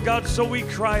more, God, so we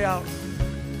cry out.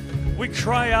 We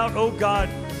cry out, oh God,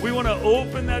 we want to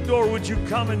open that door. Would you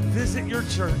come and visit your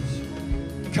church?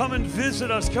 Come and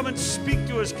visit us. Come and speak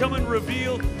to us. Come and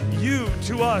reveal you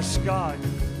to us, God.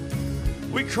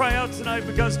 We cry out tonight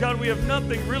because, God, we have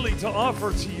nothing really to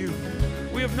offer to you.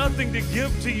 We have nothing to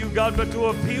give to you, God, but to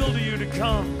appeal to you to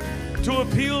come, to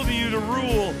appeal to you to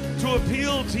rule, to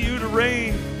appeal to you to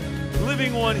reign.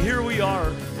 Living One, here we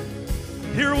are.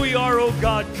 Here we are, oh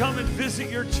God. Come and visit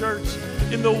your church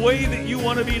in the way that you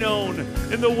want to be known,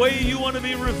 in the way you want to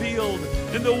be revealed,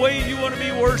 in the way you want to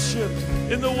be worshiped,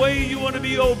 in the way you want to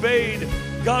be obeyed.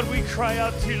 God, we cry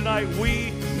out to you tonight.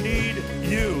 We need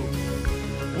you.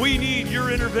 We need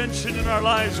your intervention in our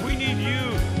lives. We need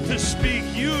you to speak,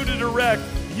 you to direct,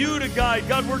 you to guide.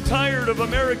 God, we're tired of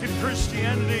American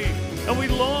Christianity, and we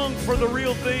long for the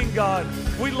real thing, God.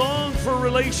 We long for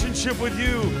relationship with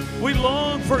you. We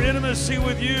long for intimacy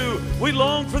with you. We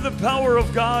long for the power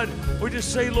of God. We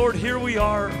just say, Lord, here we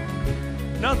are.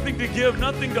 Nothing to give,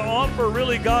 nothing to offer,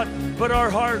 really, God, but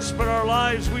our hearts, but our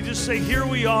lives. We just say, here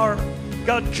we are.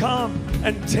 God, come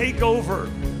and take over.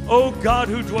 Oh God,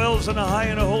 who dwells in a high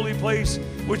and a holy place,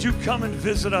 would you come and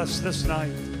visit us this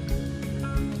night?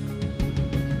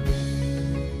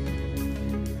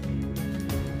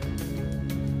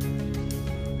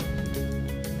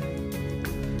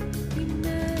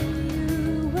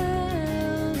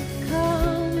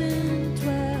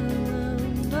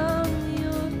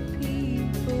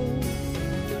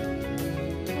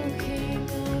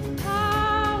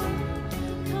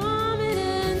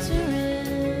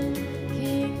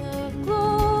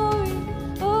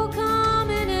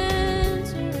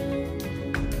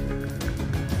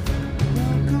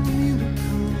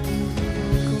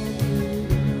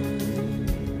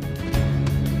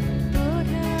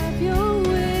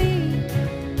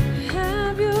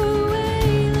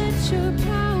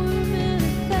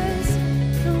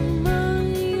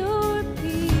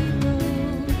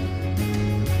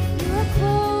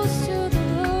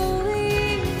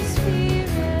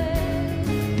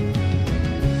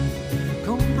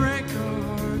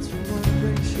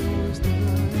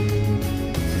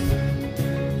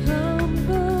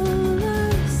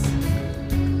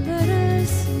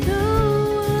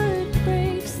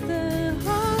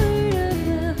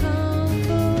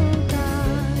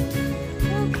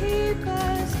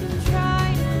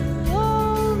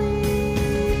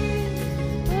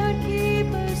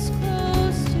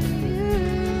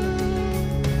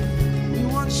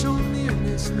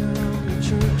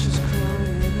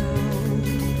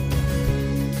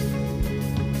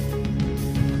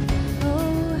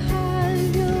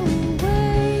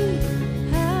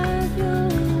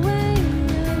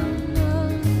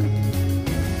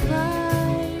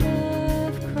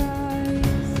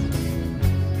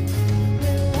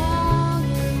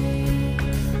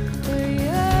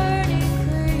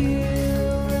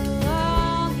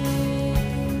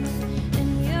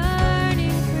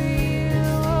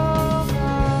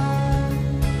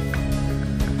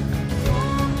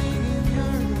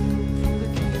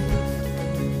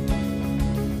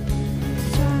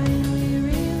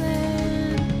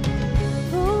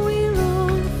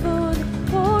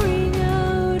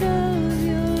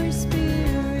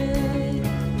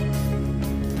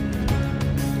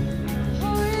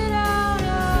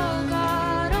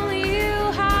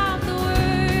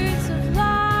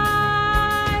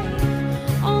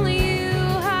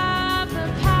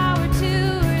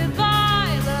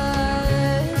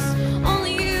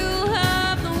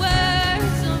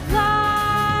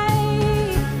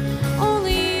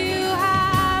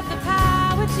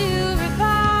 to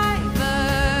revive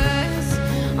us.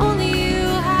 Only you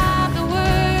have the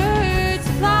words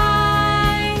of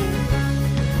life.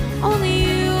 Only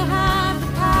you have the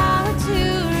power to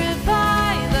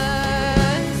revive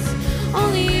us.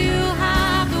 Only you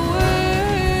have the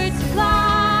words of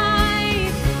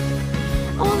life.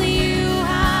 Only you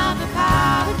have the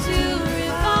power to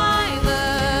revive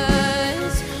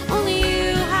us. Only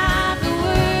you have the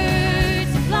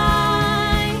words of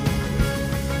life.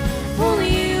 Only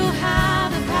you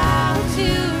have the power to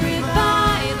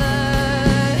revive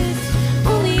us.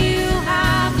 Only you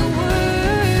have the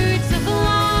words of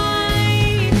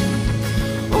life.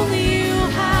 Only you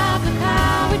have the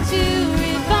power to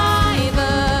revive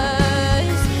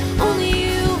us. Only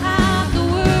you have the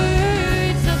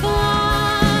words of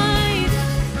life.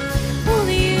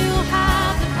 Only you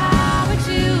have the power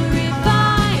to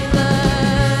revive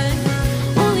us.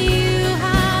 Only you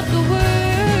have the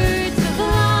words of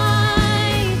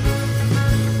life.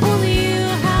 Only you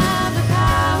have the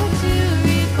power to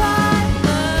revive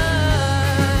us.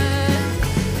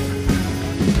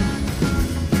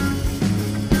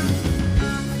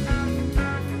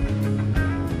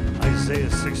 Isaiah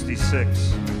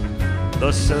 66.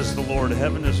 Thus says the Lord,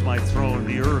 heaven is my throne,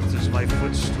 the earth is my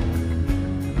footstool.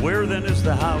 Where then is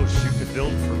the house you could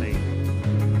build for me?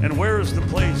 And where is the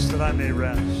place that I may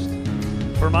rest?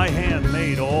 For my hand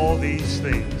made all these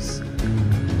things.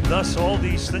 Thus all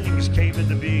these things came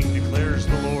into being, declares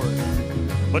the Lord.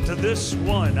 But to this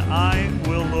one I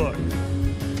will look,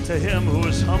 to him who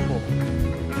is humble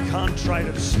and contrite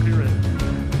of spirit,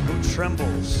 who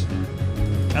trembles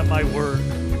at my word.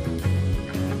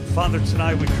 Father,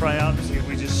 tonight we cry out to you.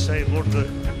 We just say, Lord, that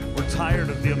we're tired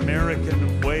of the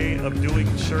American way of doing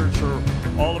church, or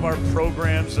all of our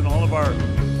programs and all of our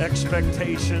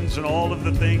expectations and all of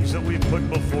the things that we put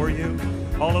before you,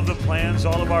 all of the plans,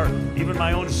 all of our, even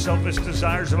my own selfish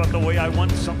desires about the way I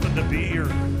want something to be or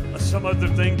some other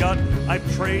thing. God, I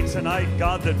pray tonight,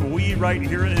 God, that we right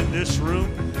here in this room,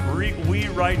 we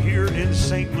right here in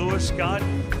St. Louis, God,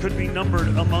 could be numbered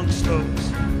amongst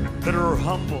those that are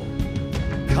humble,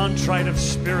 contrite of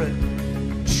spirit,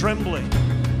 trembling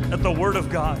at the word of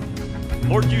God.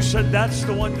 Lord, you said that's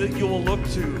the one that you will look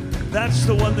to. That's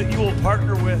the one that you will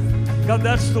partner with. God,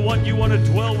 that's the one you want to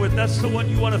dwell with. That's the one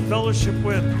you want to fellowship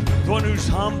with. The one who's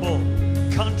humble,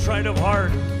 contrite of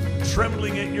heart,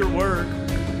 trembling at your word.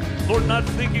 Lord, not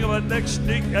thinking about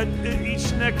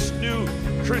each next new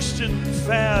Christian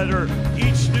fad or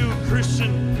each new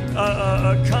Christian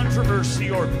controversy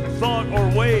or thought or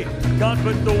way, God,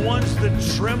 but the ones that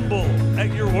tremble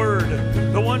at your word,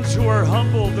 the ones who are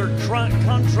humble, they're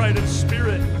contrite of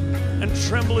spirit and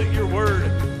tremble at your word.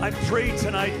 I pray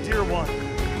tonight, dear one,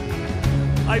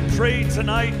 I pray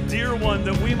tonight, dear one,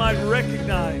 that we might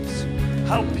recognize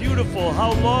how beautiful,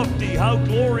 how lofty, how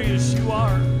glorious you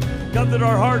are. God, that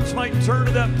our hearts might turn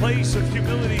to that place of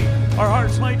humility. Our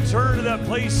hearts might turn to that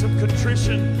place of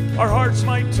contrition. Our hearts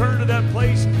might turn to that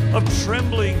place of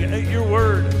trembling at your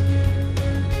word.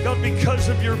 God, because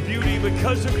of your beauty,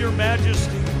 because of your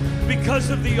majesty, because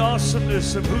of the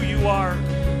awesomeness of who you are,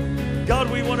 God,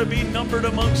 we want to be numbered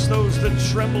amongst those that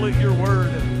tremble at your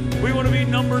word. We want to be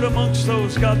numbered amongst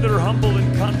those, God, that are humble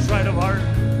and contrite of heart.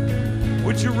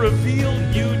 Would you reveal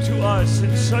you to us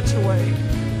in such a way,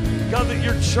 God, that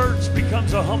your church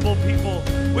becomes a humble people.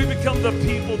 We become the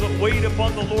people that wait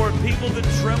upon the Lord, people that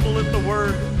tremble at the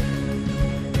word.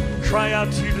 Cry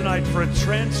out to you tonight for a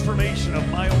transformation of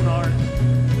my own heart,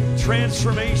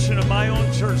 transformation of my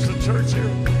own church, the church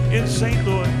here in St.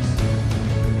 Louis.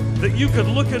 That you could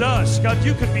look at us, God,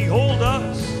 you could behold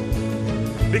us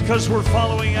because we're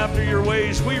following after your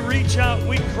ways. We reach out,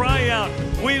 we cry out,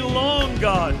 we long,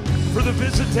 God, for the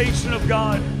visitation of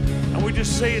God. And we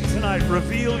just say it tonight,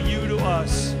 reveal you to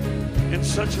us in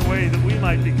such a way that we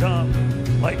might become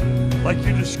like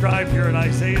you described here in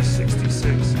Isaiah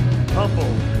 66,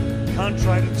 humble,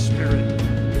 contrite in spirit,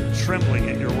 trembling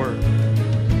at your word.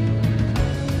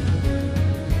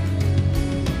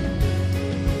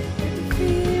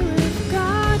 Fear of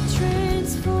God,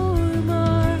 transform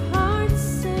our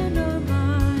hearts and our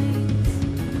minds.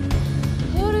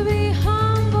 Lord, to be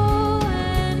humble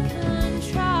and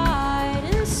contrite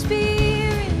in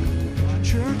spirit. Our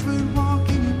church will walk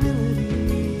in humility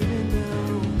even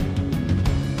now.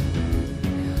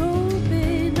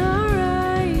 Open our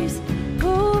eyes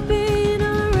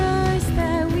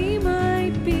that we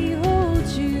might behold.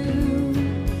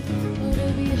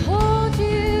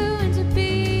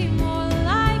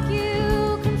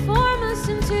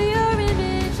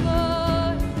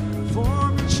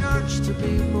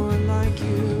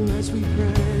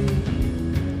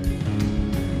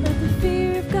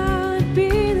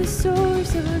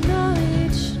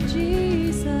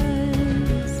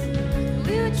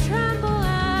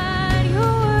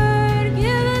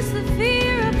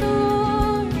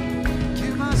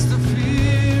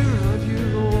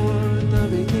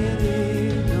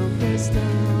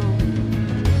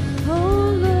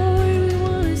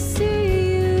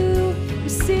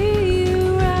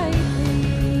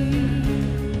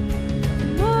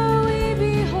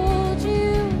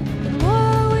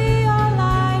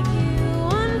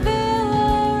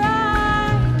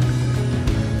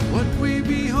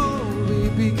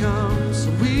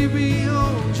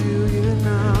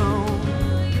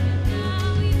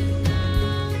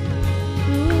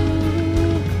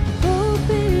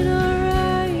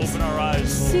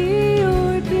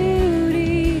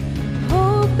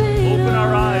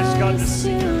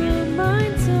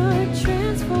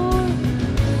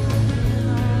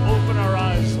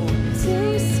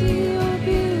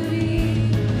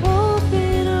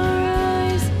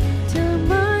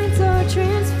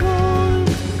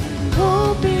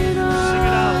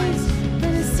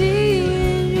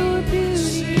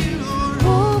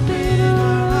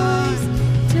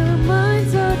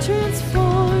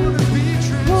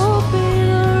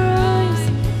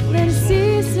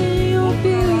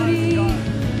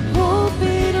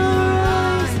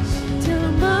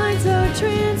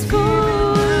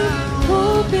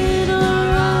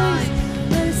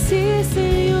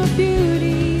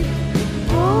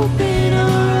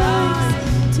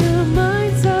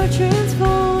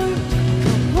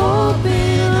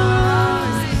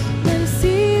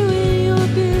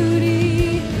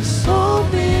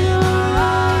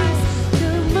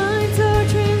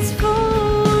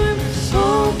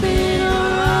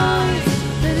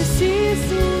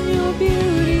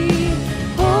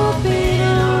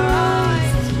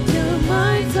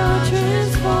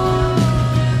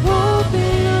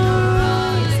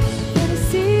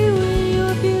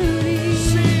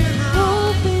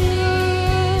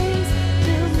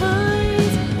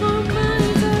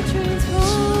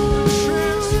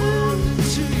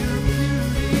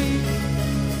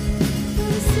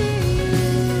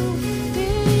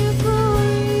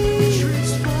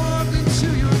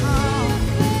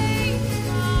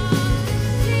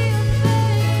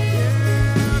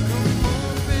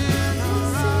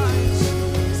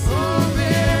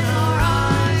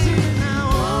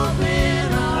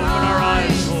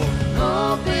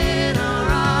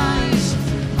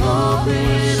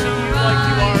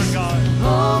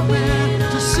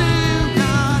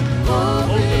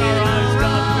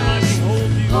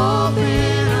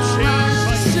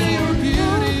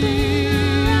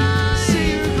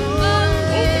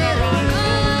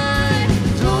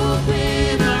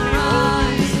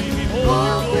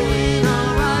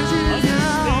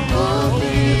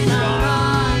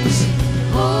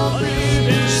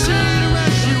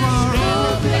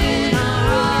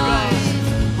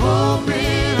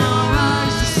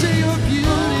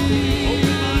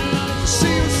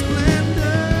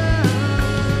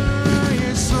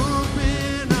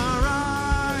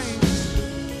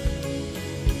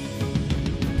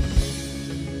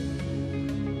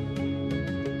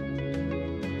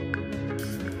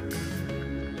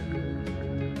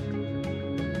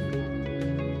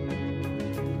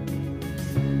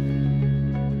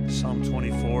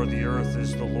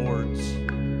 is the Lord's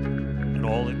and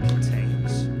all it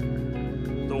contains,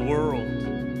 the world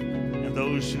and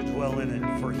those who dwell in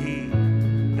it, for he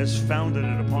has founded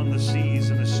it upon the seas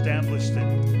and established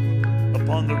it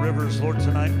upon the rivers. Lord,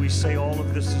 tonight we say all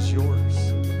of this is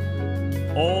yours.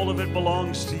 All of it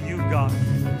belongs to you, God.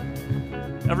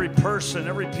 Every person,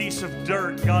 every piece of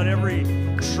dirt, God, every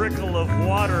trickle of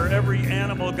water, every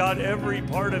animal, God, every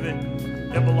part of it,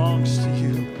 it belongs to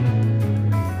you.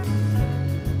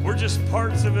 We're just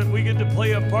parts of it. We get to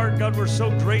play a part. God, we're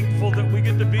so grateful that we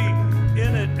get to be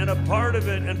in it and a part of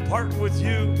it and part with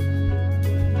you.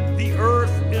 The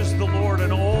earth is the Lord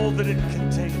and all that it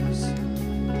contains.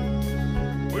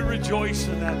 We rejoice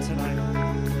in that tonight.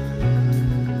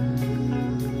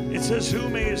 It says, who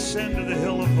may ascend to the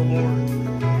hill of the Lord?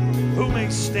 Who may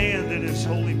stand in his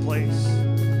holy place?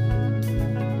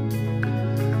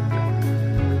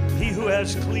 He who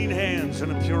has clean hands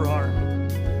and a pure heart,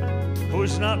 who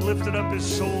has not lifted up his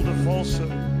soul to falsehood,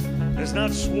 has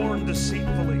not sworn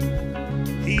deceitfully,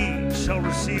 he shall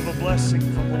receive a blessing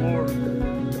from the Lord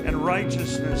and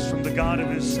righteousness from the God of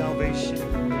his salvation.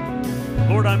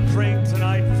 Lord, I'm praying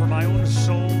tonight for my own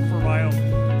soul, for my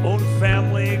own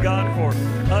family, God, for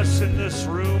us in this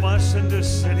room, us in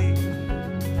this city.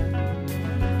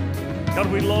 God,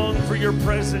 we long for your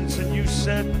presence, and you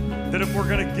said that if we're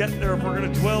going to get there, if we're going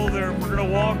to dwell there, if we're going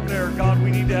to walk there, God, we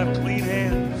need to have clean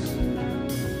hands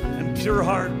and pure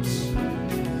hearts.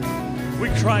 We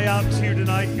cry out to you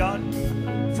tonight, God,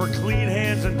 for clean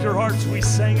hands and pure hearts. We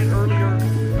sang it earlier.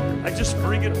 I just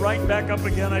bring it right back up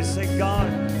again. I say, God,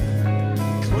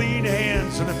 clean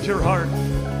hands and a pure heart.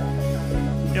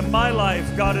 In my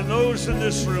life, God, and those in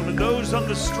this room, and those on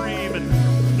the stream, and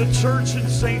the church in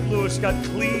St. Louis, got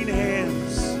clean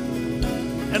hands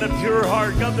and a pure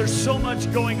heart. God, there's so much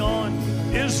going on.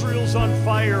 Israel's on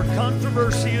fire,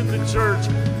 controversy in the church,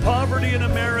 poverty in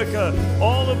America,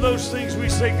 all of those things. We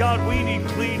say, God, we need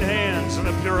clean hands and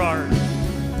a pure heart.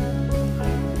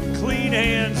 Clean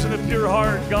hands and a pure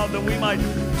heart, God, that we might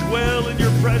dwell in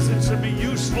your presence and be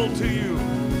useful to you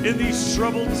in these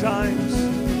troubled times.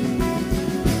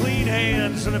 Clean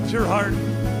hands and a pure heart.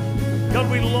 God,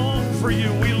 we long for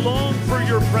you. We long for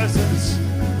your presence.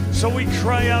 So we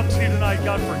cry out to you tonight,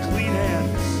 God, for clean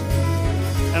hands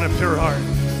and a pure heart.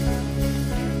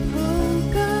 Oh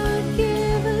God,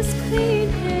 give us clean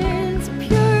hands,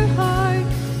 pure heart,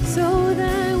 so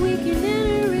that we can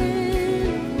enter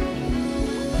in.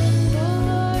 Oh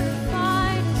Lord,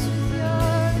 refine us with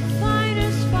your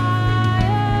finest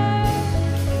fire.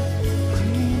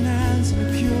 Clean hands and a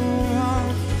pure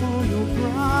heart for your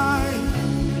bride.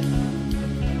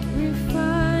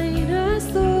 Refine us,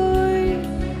 Lord.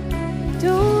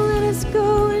 Don't let us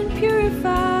go impurified.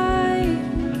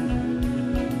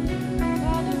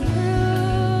 Father,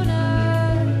 prune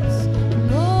us,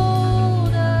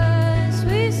 mold us,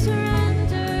 we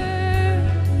surrender.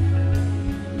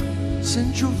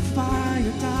 Send your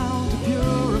fire down to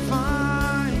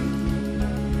purify.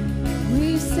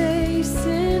 We say,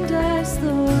 send us,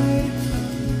 Lord.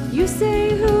 You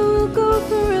say, who will go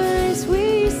for us?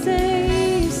 We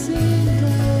say, send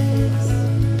us.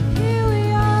 Here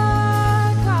we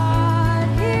are, God,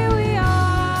 here we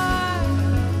are.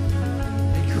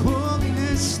 Make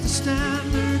holiness the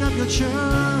standard of your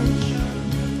church.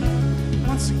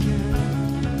 Once again,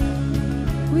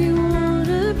 We want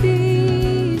to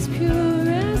be as pure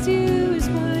as you, as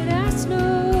white as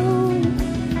snow.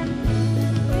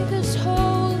 Make us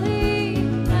holy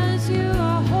as you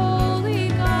are holy,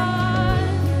 God.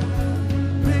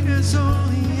 make us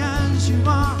holy as you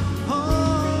are,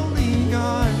 holy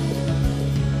God.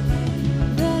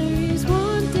 There is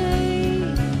one day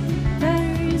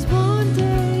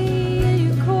in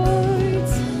your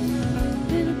courts,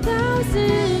 and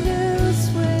 1,000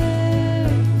 elsewhere.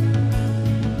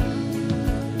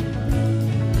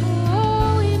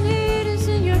 All we need is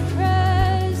in your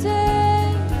presence.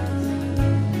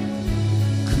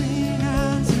 Clean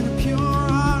hands and a pure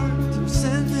heart to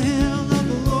ascend the hill of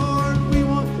the Lord. We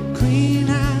want clean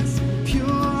hands and a pure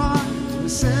heart to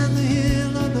ascend the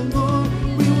hill of the Lord.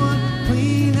 We want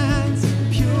clean hands and a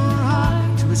pure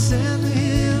heart to ascend the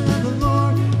hill of the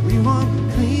Lord. We want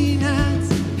clean hands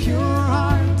and a pure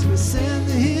heart to ascend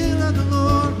the hill of the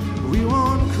Lord. We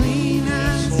want clean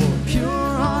hands and a pure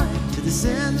heart to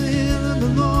descend the hill of the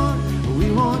Lord.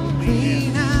 We want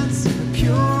clean hands and a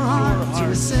pure heart to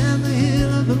ascend the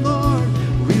hill of the Lord.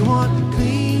 We want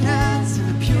clean hands and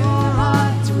a pure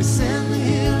heart to ascend the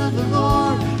hill of the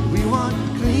Lord. We want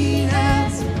clean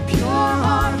hands and a pure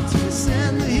heart to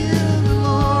ascend the hill of the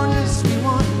Lord. Yes, we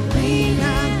want clean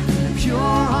hands and a pure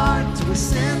heart to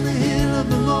ascend the hill of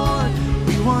the Lord.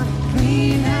 We want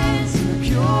clean hands and a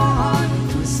pure heart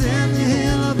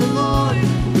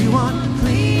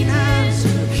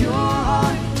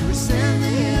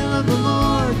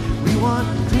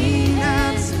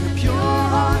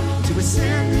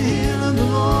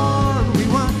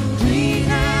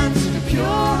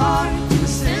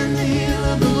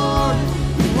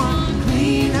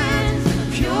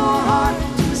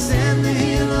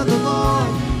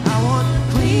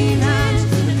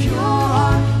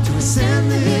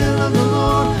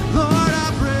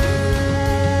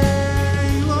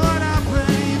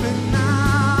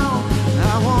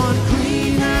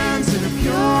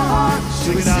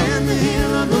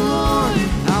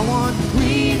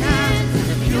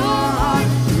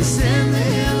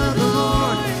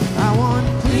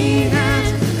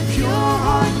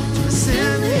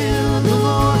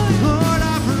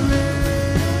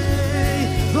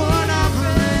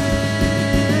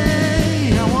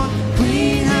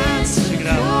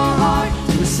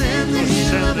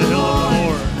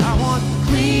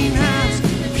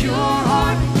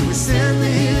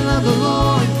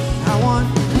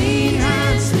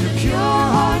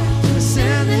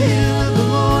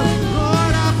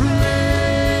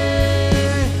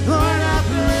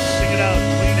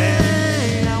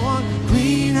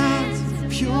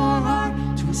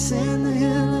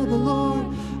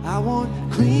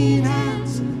clean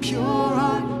hands and a pure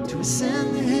heart to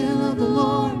ascend the hill of the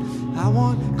Lord. I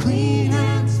want clean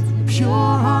hands and a pure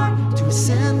heart to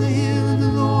ascend the hill of the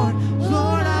Lord.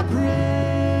 Lord, I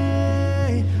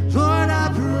pray, Lord,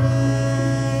 I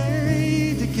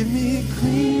pray to give me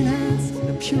clean hands and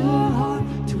a pure heart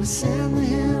to ascend the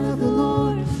hill of the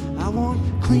Lord. I want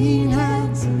clean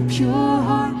hands and a pure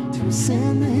heart to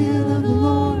ascend the hill of the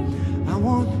Lord. I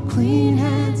want clean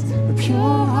hands and a pure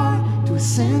heart to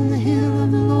ascend the hill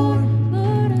of the Lord.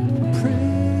 Lord, I pray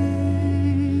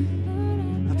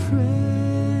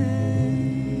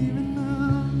even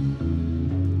now.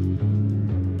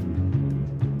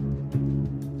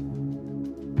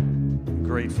 I'm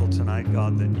grateful tonight,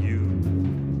 God, that you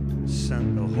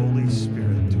sent the Holy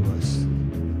Spirit to us.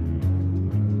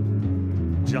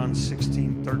 John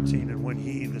 16:13, and when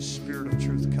he, the Spirit of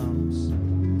truth, comes,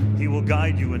 he will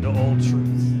guide you into all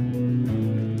truth.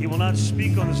 He will not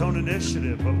speak on his own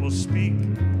initiative, but will speak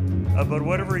about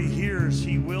whatever he hears,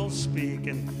 he will speak,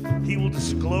 and he will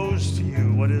disclose to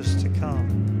you what is to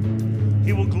come.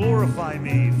 He will glorify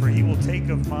me, for he will take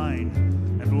of mine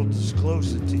and will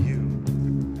disclose it to you.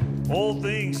 All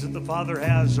things that the Father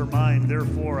has are mine,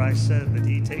 therefore I said that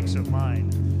he takes of mine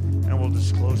and will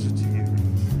disclose it to you.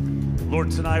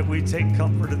 Lord, tonight we take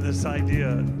comfort in this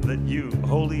idea that you,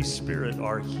 Holy Spirit,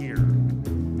 are here.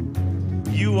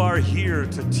 You are here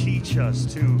to teach us,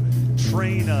 to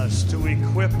train us, to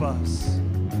equip us,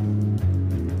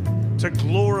 to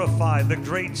glorify the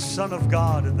great Son of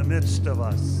God in the midst of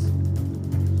us.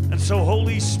 And so,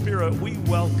 Holy Spirit, we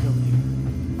welcome you.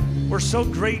 We're so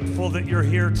grateful that you're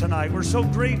here tonight. We're so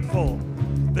grateful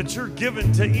that you're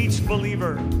given to each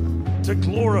believer to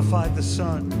glorify the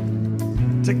Son,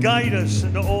 to guide us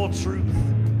into all truth,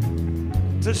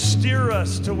 to steer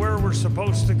us to where we're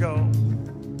supposed to go.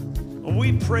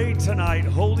 We pray tonight,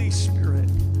 Holy Spirit,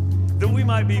 that we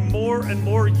might be more and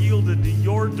more yielded to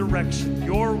your direction,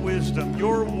 your wisdom,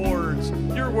 your words,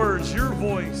 your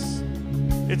voice.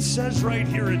 It says right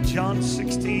here in John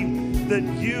 16 that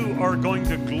you are going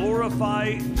to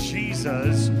glorify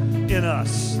Jesus in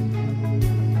us.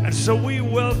 And so we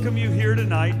welcome you here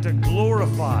tonight to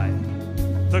glorify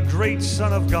the great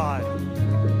Son of God.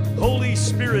 Holy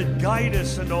Spirit, guide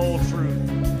us into all truth.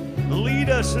 Lead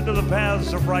us into the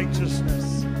paths of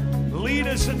righteousness. Lead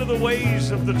us into the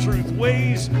ways of the truth,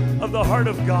 ways of the heart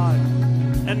of God,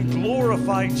 and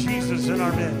glorify Jesus in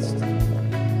our midst.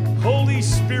 Holy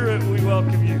Spirit, we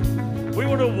welcome you. We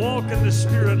want to walk in the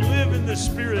Spirit, live in the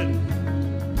Spirit,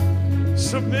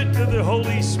 submit to the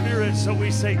Holy Spirit. So we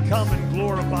say, come and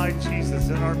glorify Jesus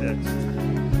in our midst.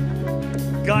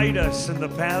 Guide us in the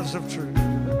paths of truth.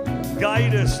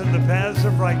 Guide us in the paths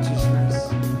of righteousness.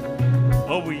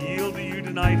 Oh, we yield to you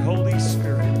tonight, Holy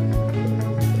Spirit.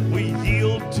 We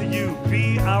yield to you.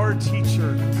 Be our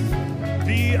teacher.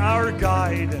 Be our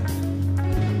guide.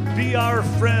 Be our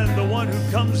friend, the one who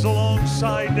comes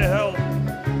alongside to help.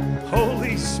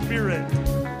 Holy Spirit,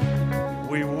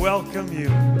 we welcome you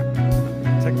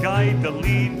to guide, to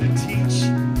lead, to teach,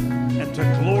 and to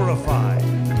glorify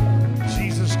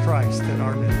Jesus Christ in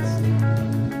our midst.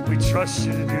 We trust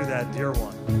you to do that, dear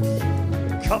one.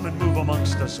 Come and move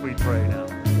amongst us, we pray now.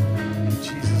 In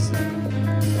Jesus' name.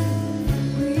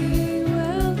 we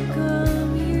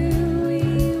welcome you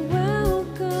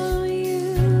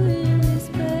in this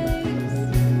place.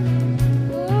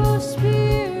 Oh,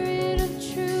 Spirit of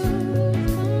truth,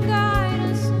 come guide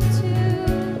us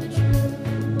into the truth.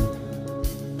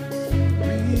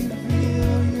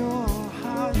 Reveal your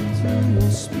heart through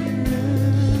your Spirit.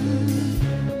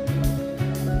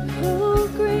 Oh,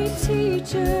 great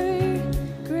teacher,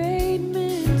 great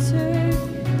mentor,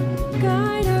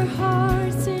 guide our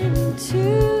hearts into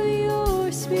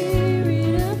your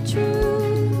Spirit of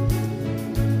truth.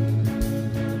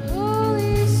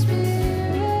 Holy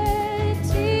Spirit,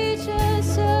 teach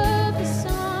us of the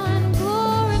Son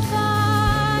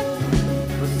glorified.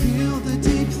 Reveal the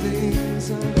deep things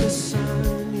of the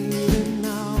Son even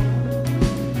now.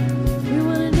 We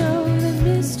want to know the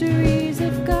mysteries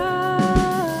of God.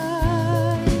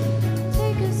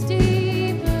 Take us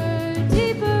deeper,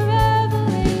 deeper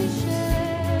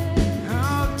revelation.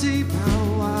 How deep, how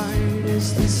wide,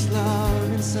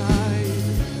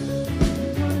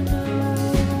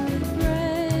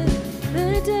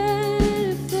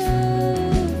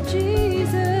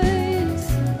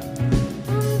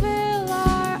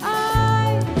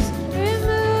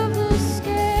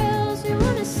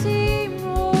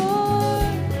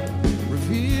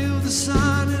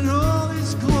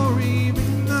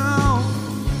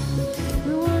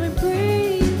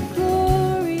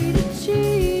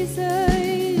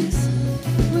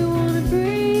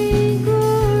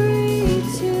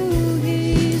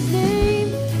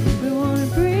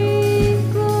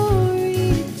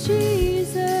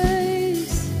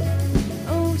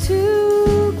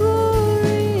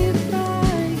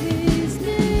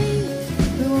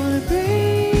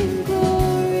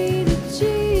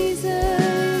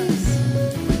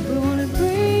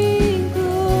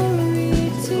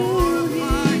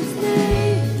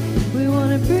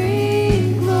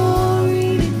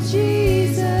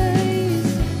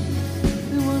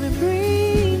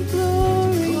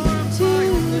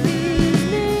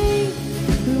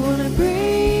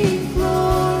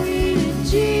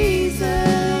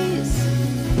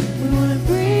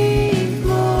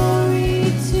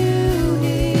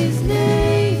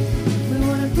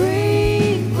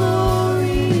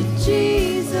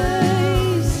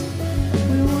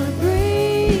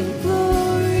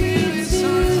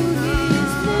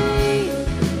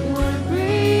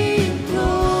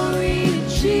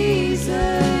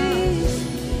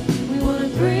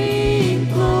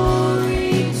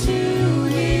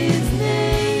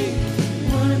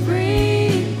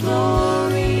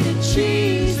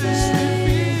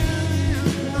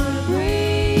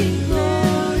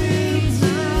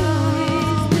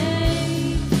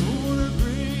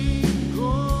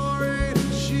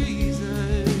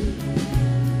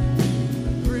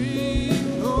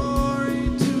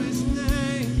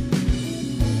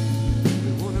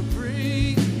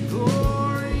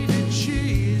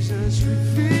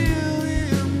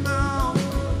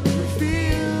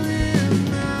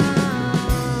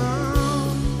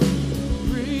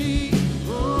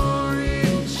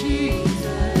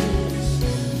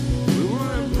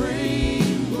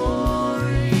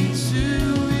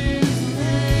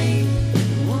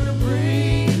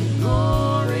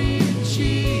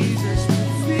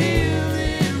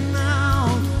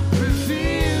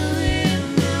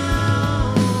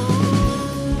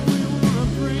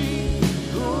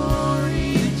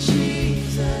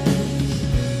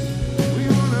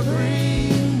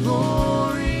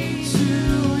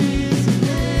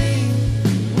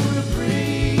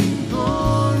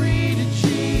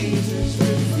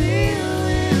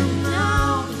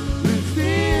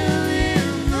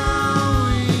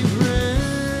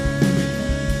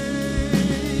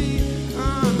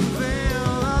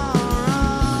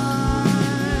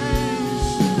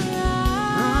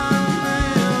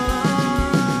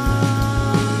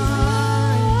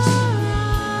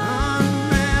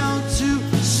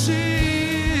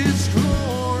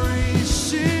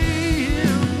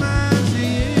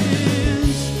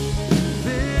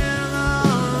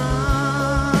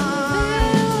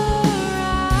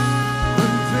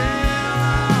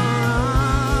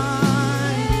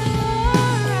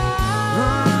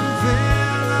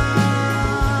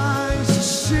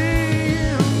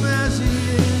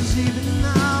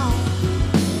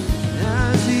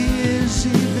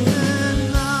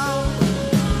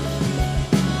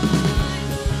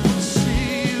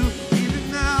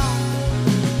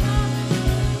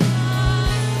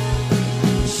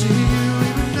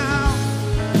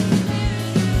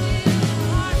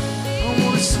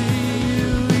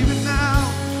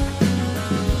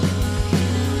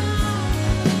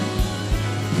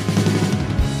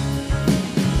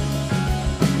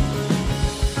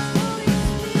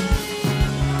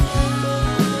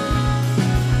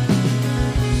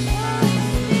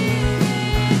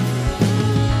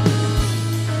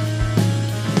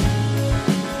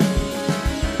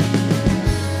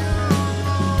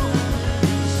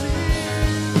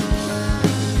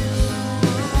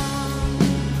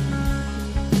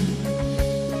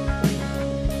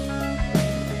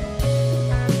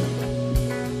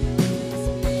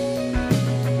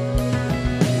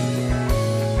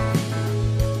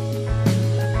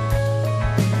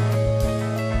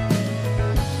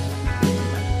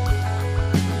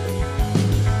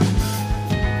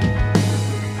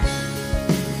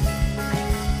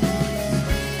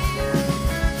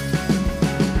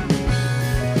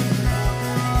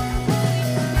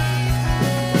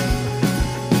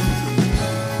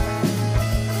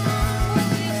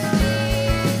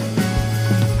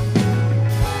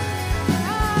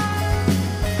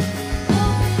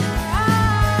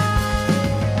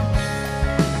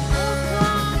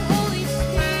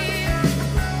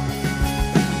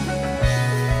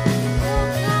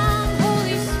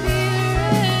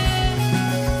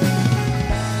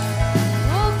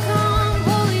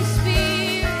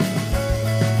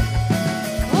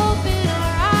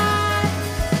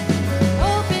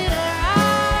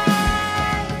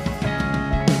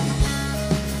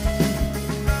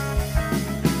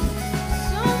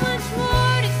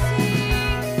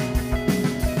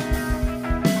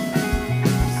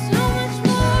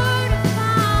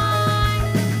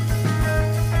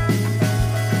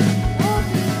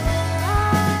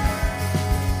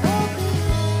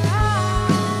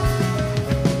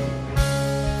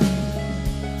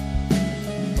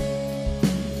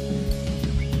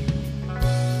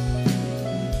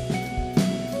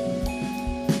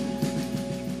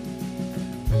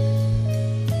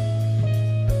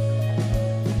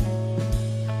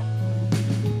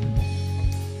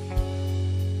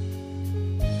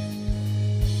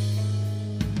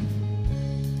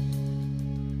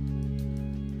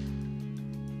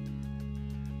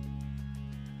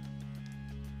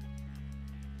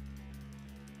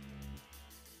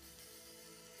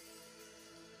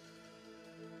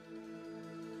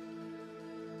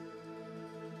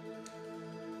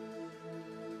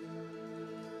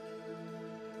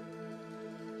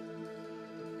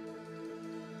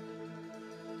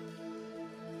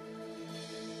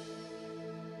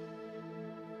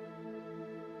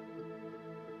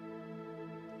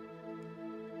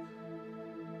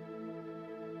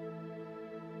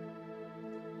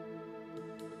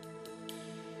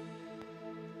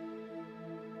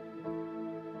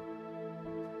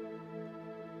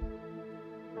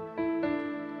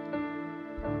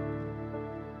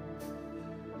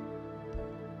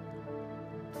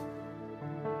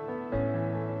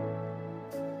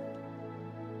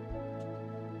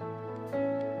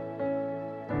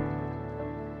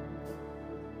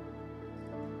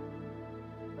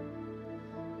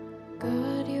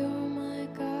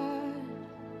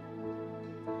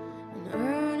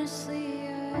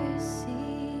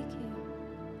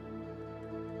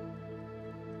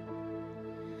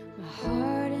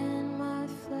 heart and my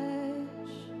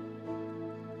flesh,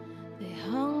 they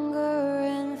hunger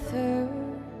and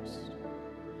thirst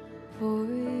for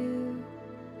you.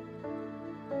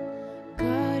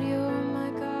 God, you're my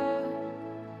God,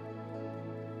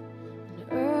 and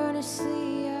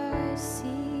earnestly I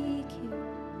seek you.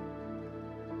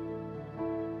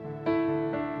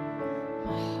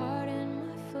 My heart and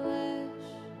my flesh,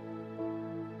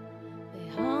 they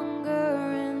hunger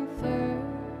and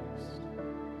thirst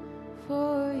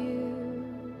for you.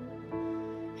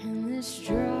 In this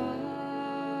dry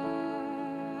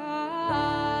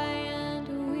and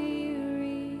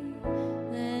weary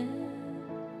land,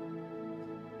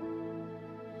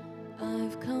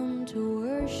 I've come to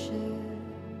worship.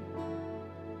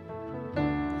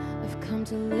 I've come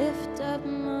to lift up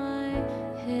my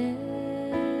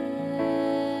hands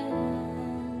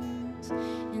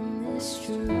in this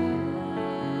dry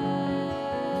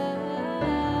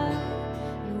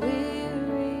and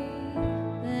weary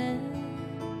land.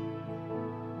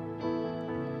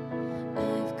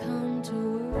 I've come to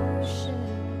worship.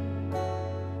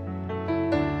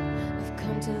 I've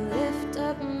come to lift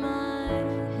up my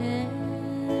hands,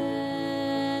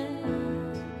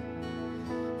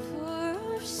 for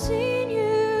I've seen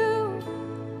you.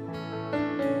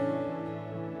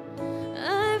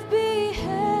 I've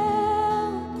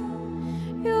beheld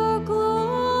your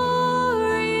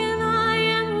glory, and I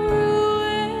am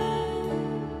ruined,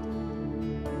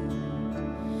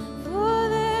 for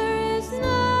there is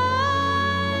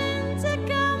none to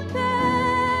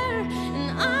compare,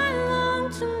 and I long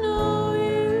to know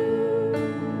you.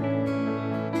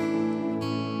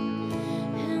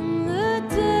 In the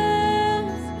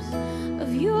depths of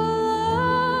your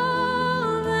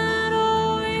love that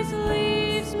always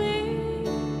leaves me,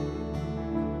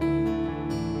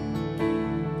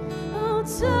 oh,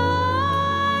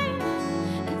 time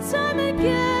and time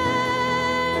again,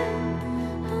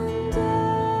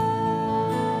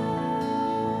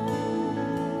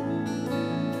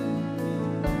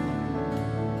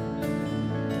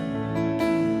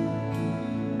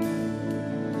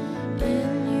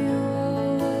 in you, oh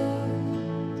Lord,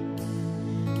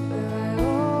 where I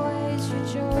always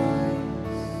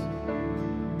rejoice.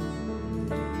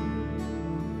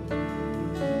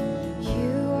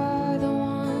 You are the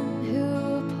one who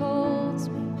upholds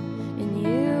me, in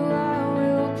you I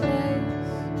will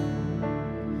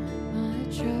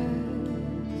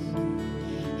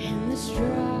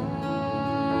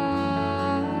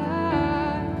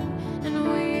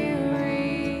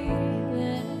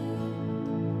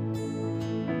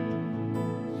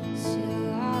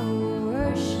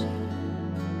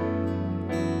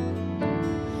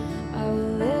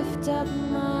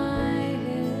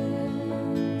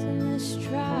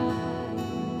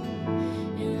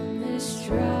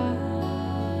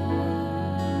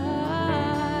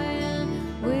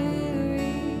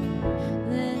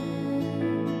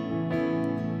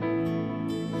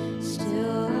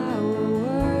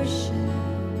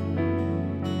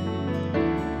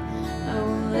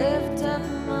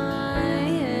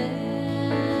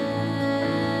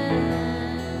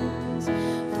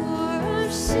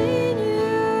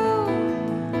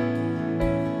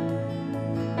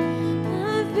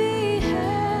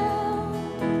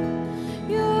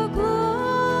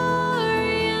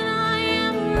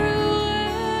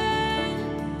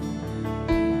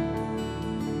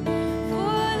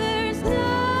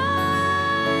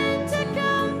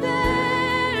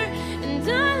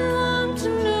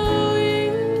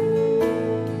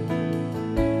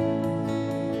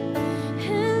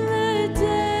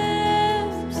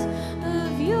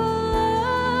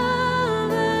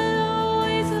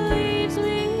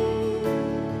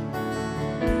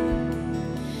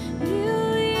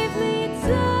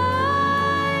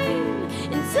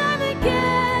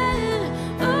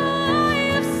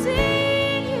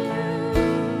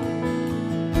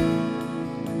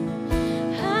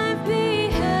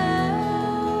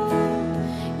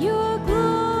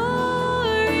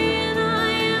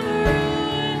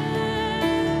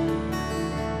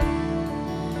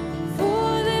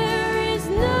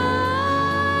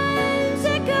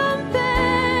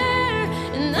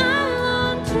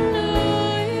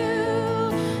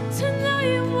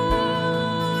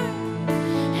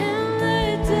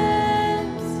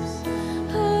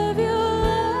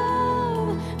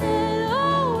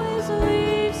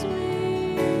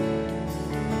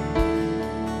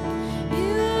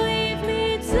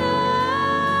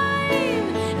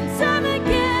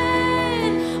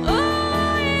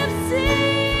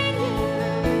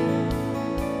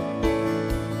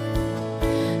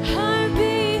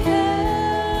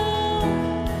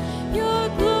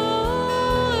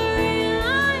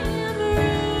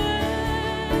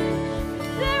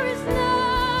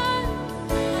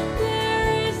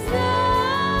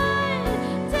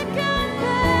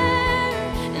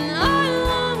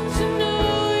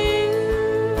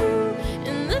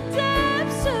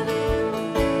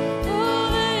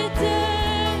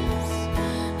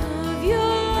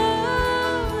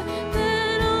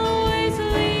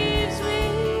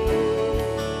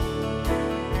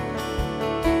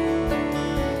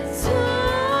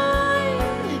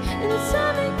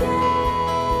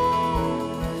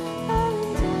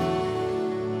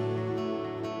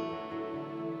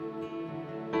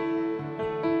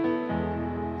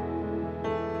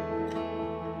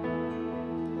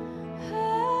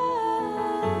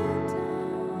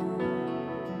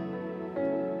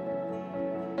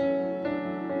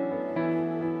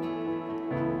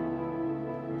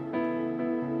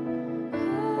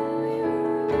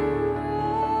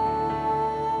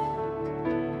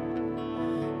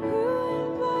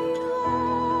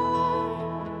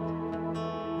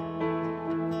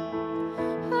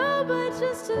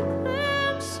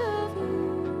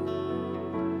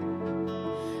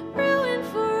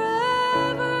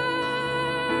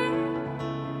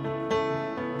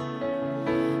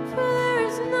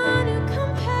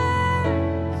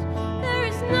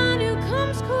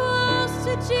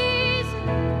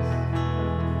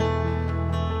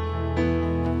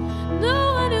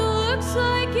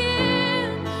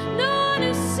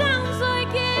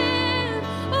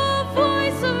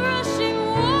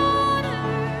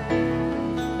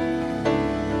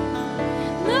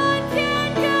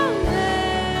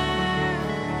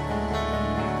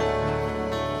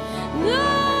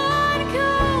one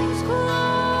comes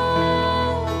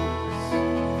close.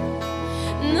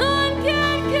 None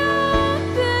can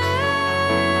compare.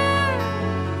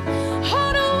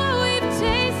 All to what we've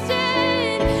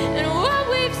tasted and what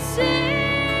we've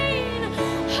seen.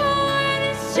 Oh, and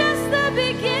it's just the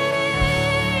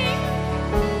beginning.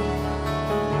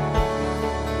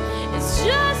 It's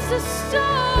just a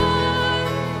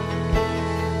start.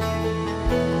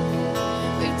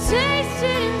 We've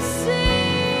tasted and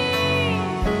seen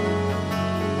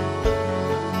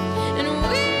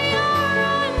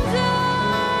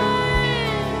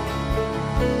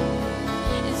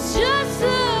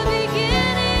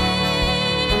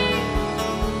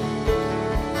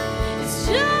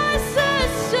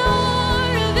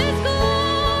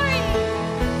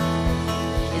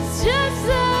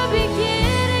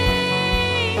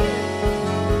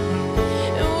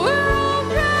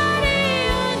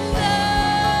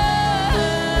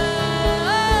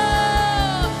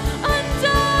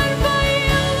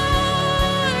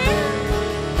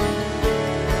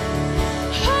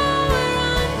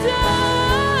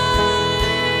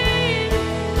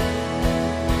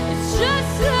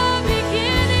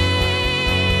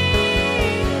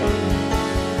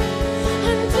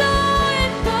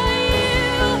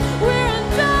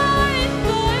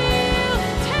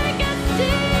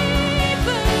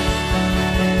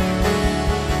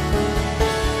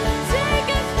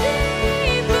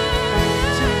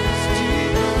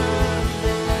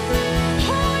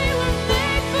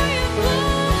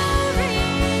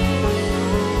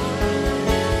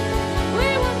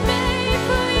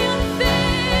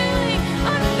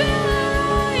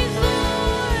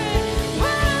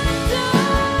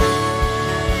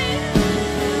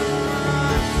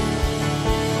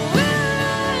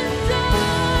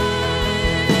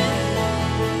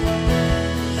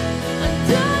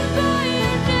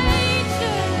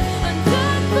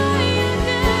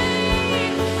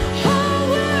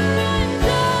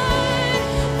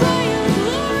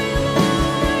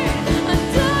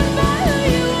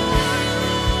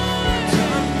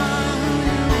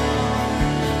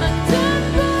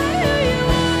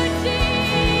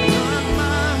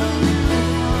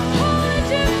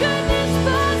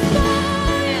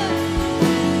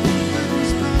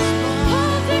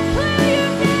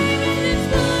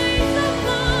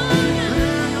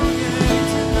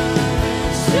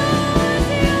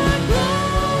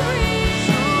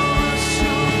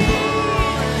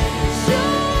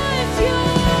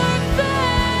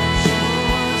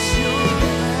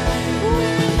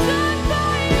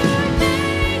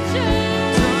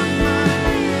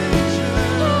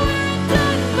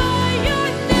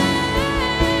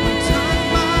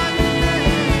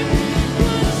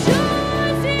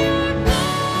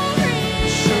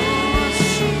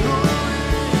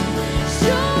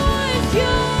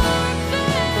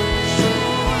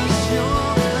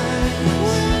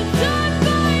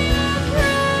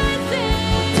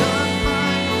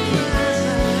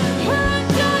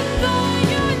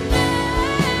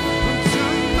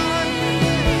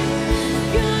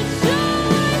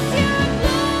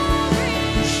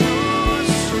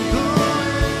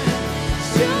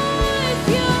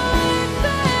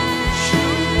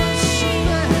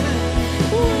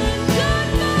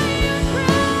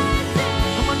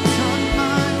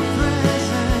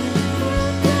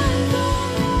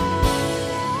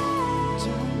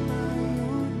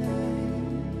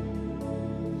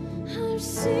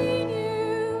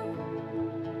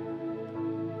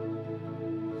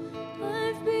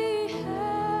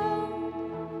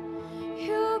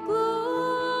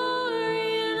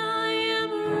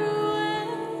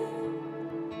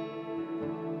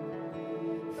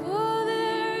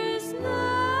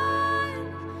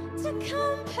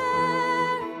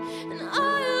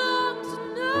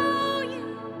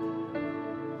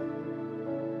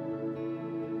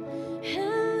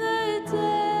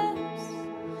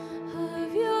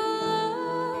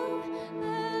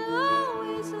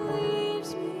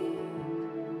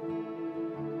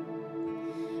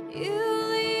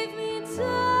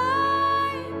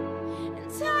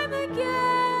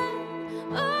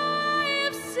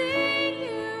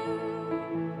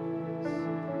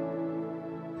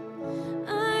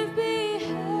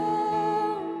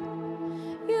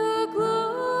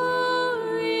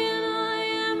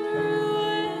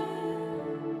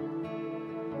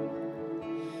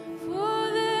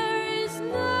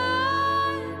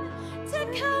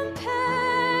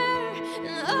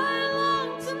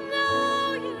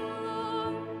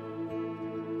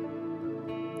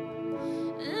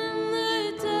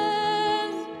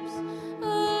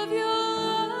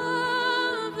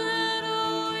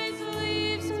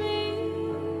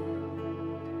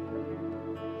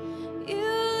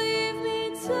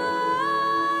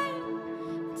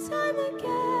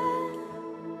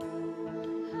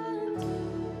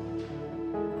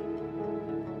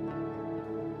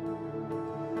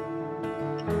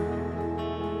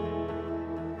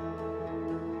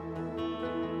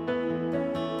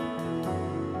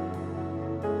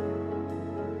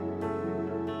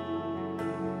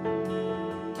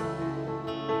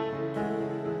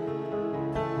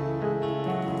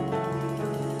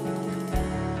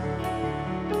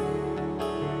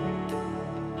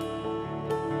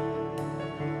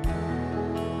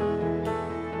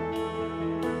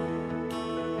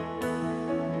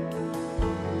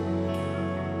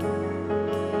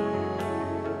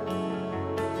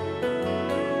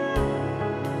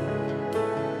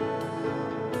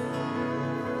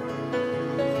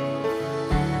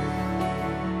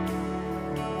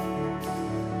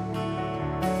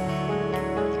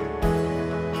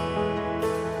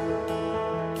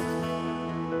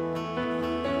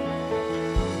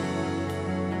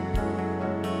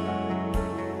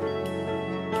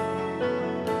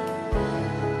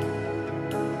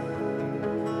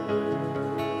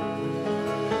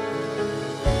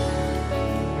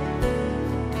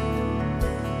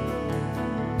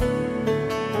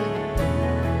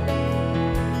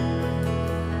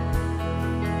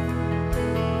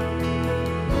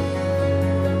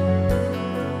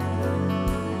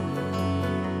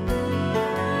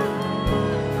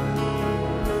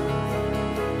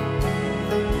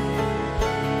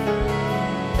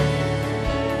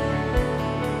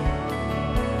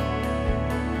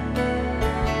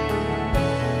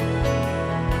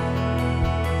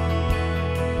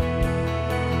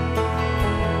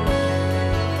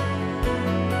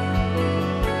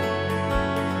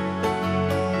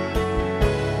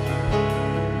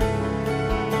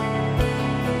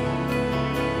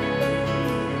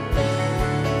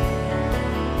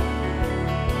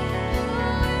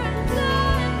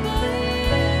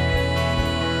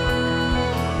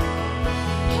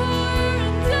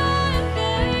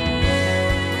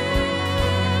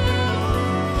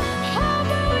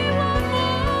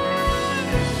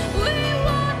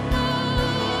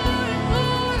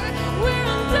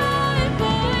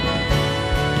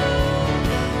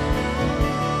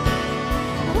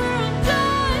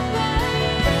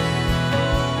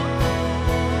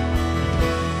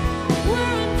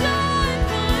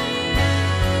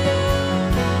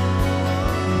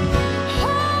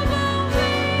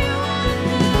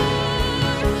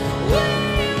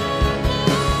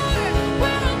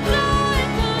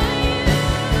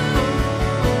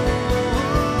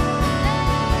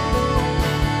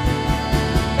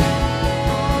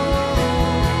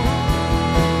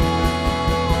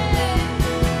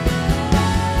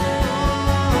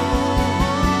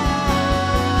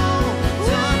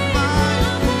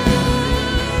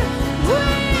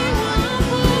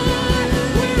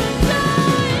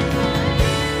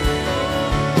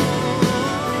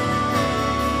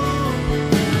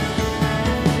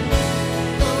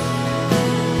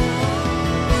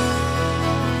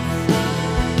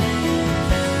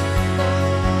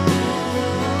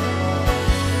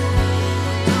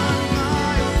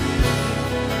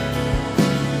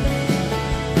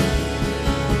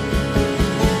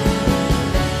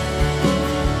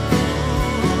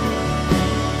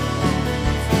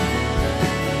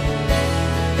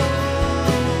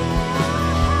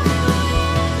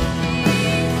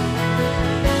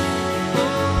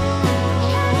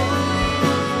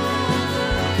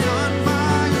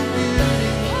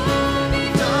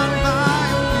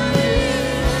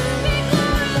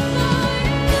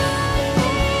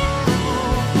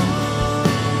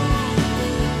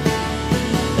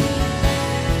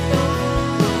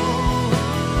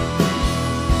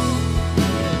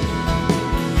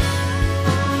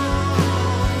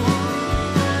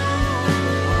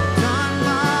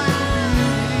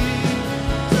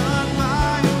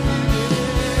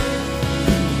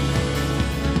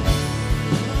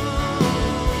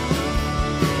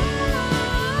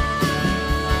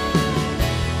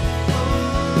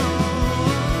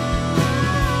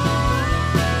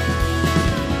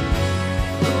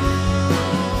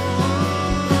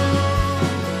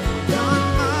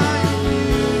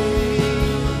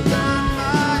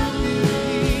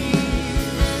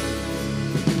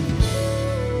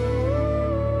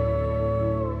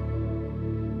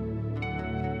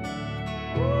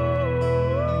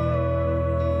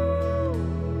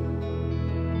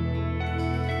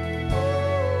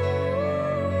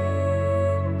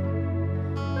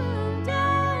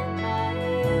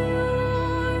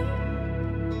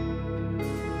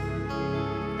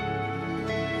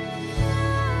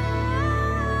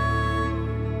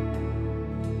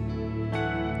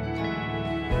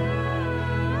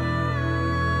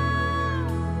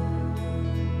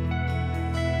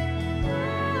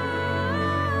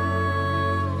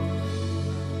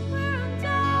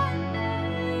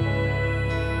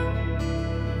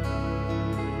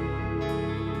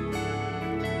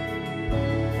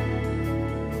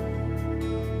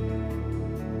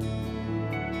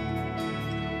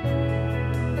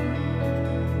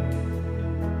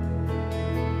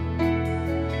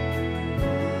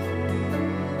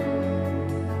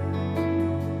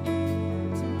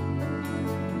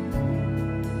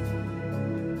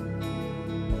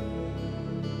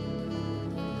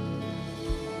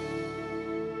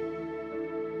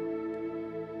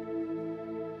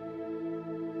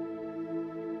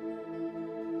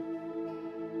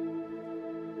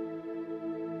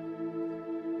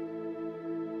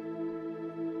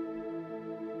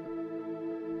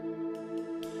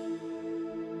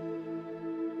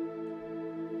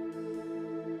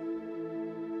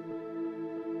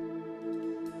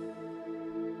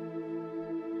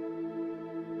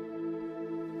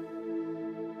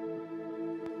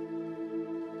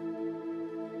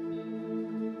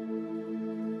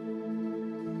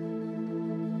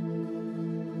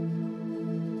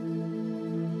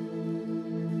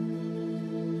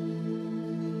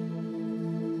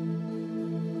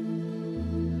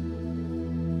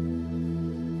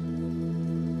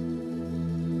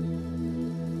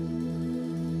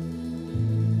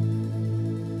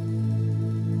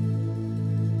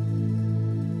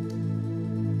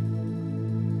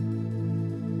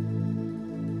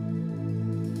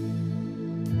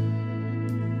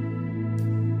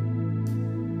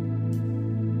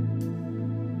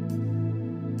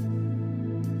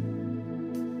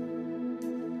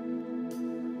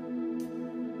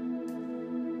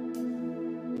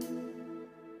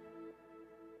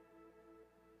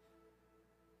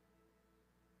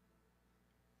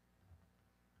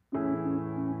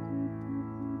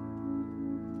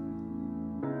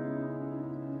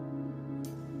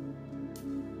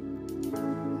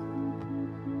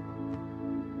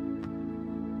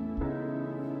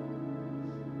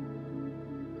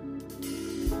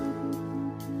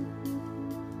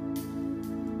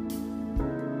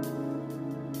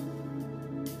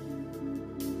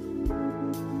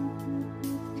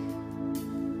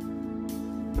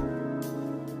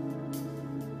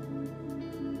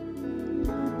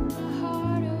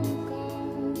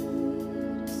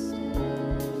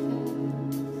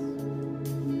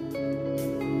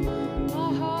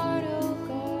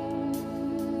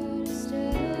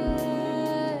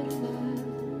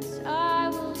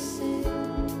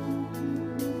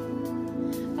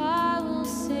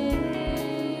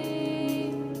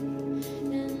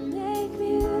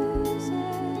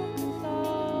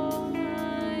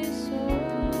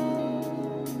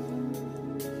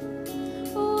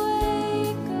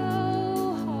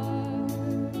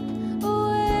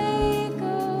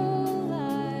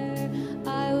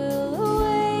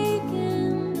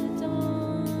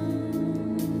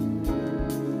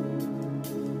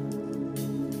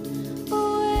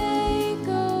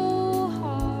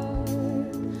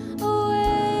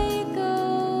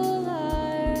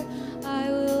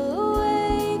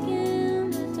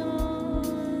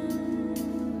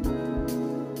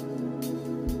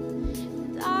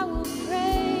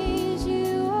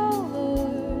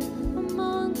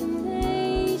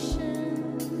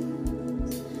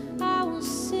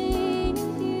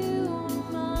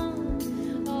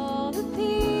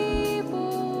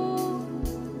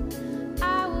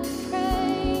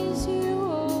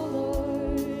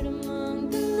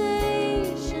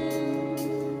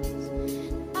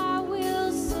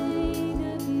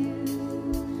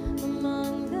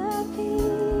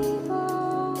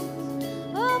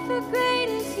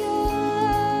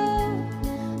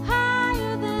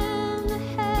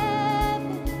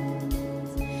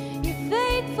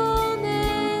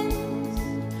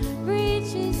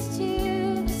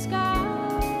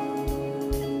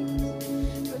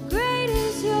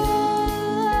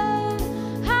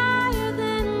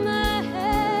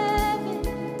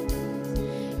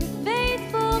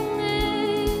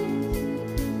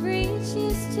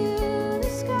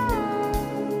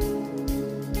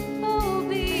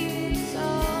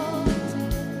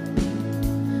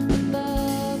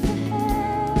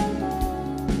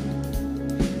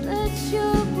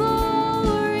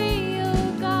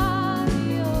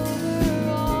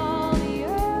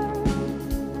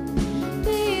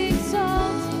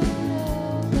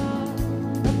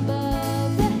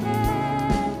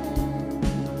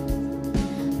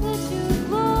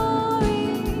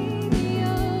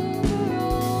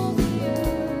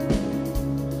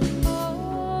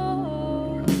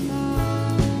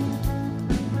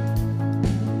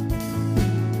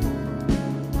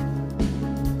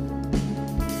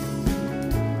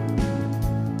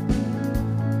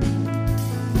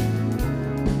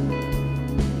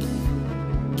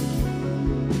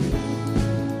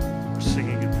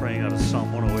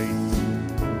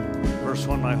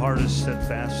one, my heart is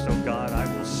steadfast, oh God. I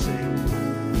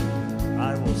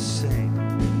will sing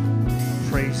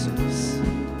praises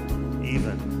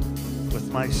even with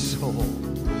my soul.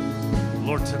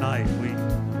 Lord, tonight we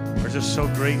are just so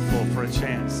grateful for a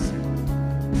chance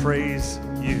to praise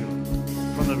you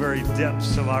from the very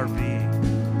depths of our being,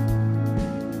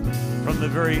 from the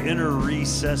very inner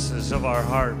recesses of our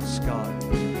hearts, God.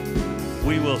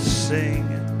 We will sing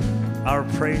our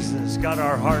praises. God,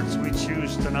 our hearts we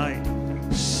choose tonight,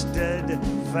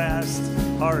 steadfast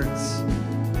hearts,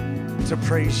 to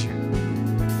praise you,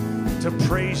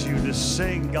 to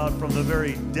sing, God, from the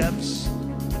very depths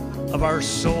of our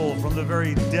soul, from the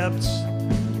very depths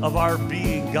of our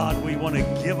being. God, we want to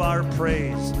give our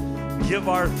praise, give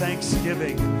our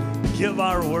thanksgiving, give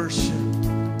our worship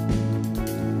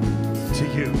to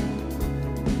you.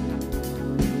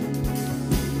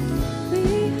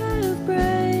 We have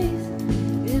praise,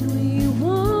 and we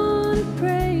want to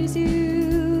praise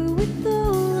you with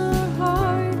all our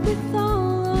heart, with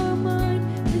all our mind,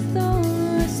 with all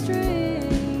our strength.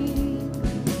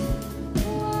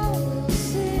 Oh, I will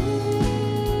sing,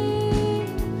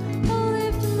 I'll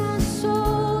lift my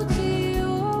soul to you,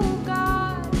 oh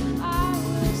God. I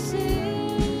will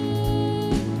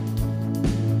sing.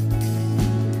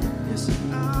 Yes,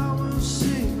 I will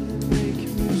sing and make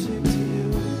music to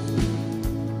you.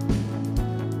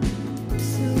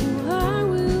 So I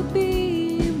will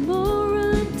be more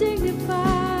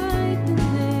undignified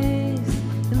than this,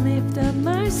 and lift up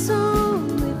my song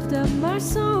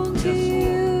to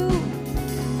you.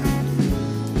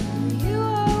 You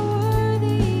are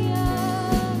worthy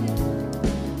of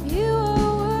it. You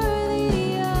are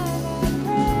worthy of our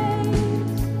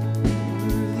praise.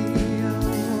 Worthy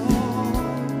of all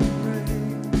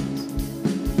praise.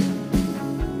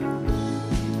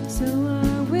 So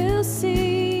I will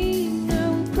sing, I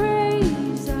will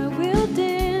praise, I will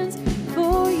dance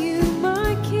for you,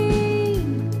 my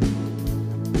King,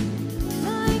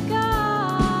 my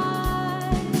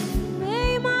God.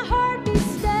 May my heart be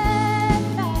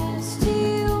steadfast to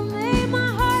you, may my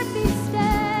heart be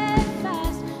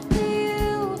steadfast to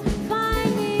you.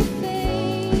 Find me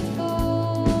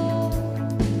faithful.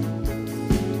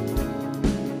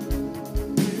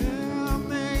 Yeah,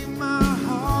 may my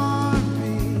heart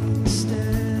be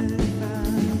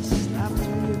steadfast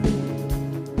after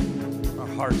you. Our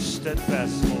hearts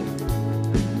steadfast, Lord.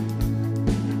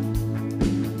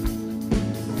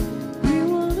 We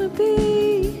want to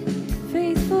be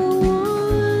faithful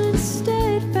ones,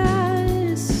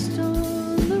 steadfast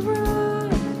on the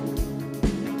rock.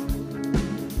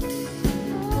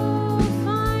 Oh,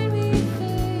 find me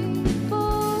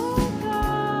faithful,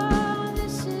 God.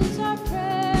 This is our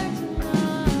prayer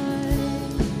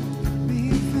tonight.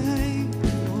 Be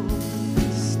faithful,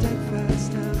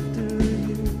 steadfast after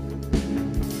you.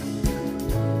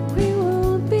 We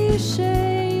won't be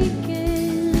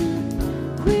shaken,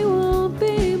 we won't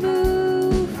be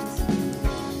moved,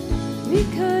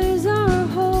 because our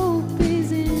hope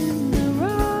is in the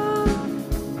rock.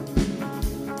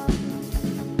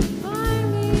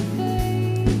 Find me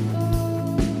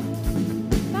faithful,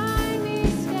 find me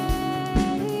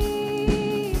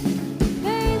steady,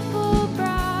 faithful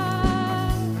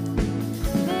bride,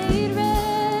 made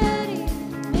ready,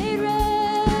 made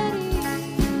ready.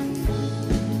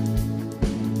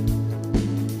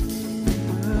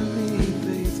 I'll be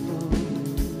faithful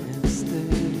and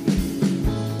steady.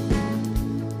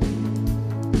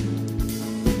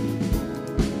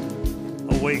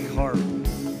 Awake harp,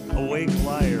 awake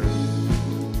lyre.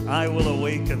 I will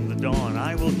awaken the dawn.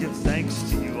 I will give thanks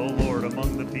to you, O Lord,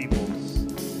 among the peoples.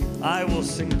 I will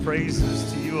sing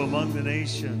praises to you among the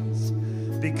nations,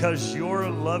 because your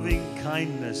loving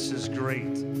kindness is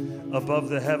great above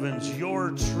the heavens. Your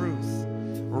truth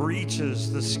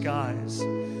reaches the skies.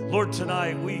 Lord,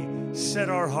 tonight we set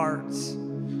our hearts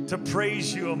to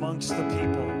praise you amongst the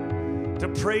people, to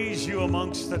praise you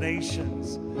amongst the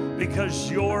nations,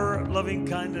 because your loving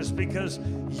kindness, because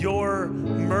your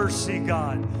mercy,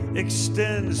 God,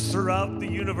 extends throughout the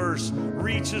universe,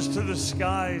 reaches to the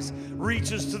skies,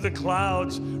 reaches to the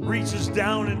clouds, reaches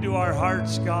down into our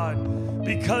hearts, God.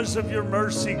 Because of your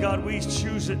mercy, God, we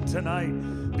choose it tonight.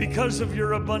 Because of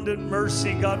your abundant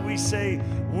mercy, God, we say,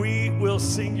 we will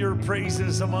sing your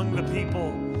praises among the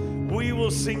people. We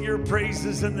will sing your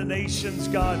praises in the nations,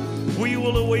 God. We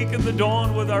will awaken the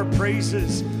dawn with our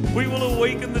praises. We will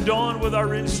awaken the dawn with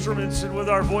our instruments and with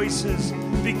our voices,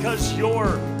 because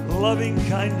your loving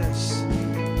kindness,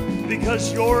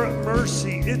 because your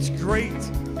mercy, it's great.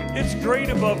 It's great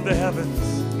above the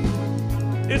heavens.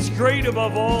 It's great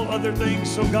above all other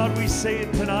things. So God, we say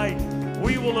it tonight.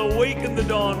 We will awaken the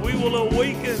dawn. We will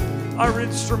awaken our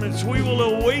instruments. We will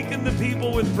awaken the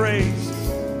people with praise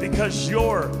because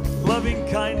your loving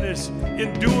kindness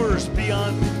endures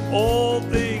beyond all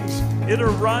things. It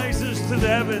arises to the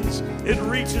heavens. It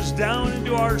reaches down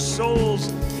into our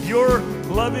souls. Your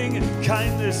loving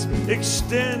kindness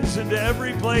extends into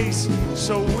every place,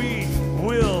 so we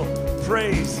will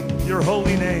praise your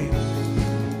holy name.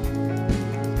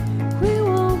 We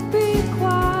won't be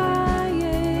quiet,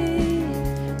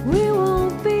 we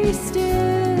won't be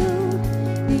still,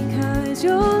 because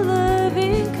your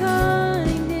loving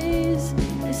kindness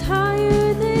is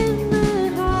higher than the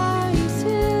highest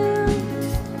hill.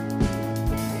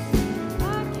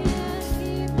 I can't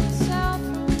keep myself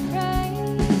from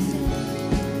praising,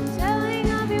 telling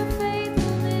of your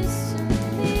faithfulness to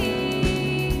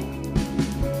me.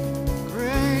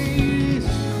 Grace,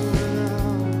 your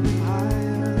love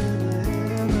higher than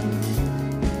heaven.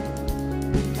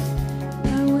 I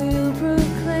will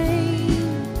proclaim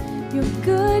your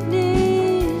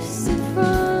goodness in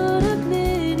front of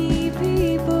many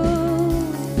people.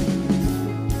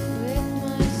 With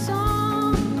my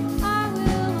song, I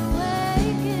will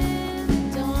awaken the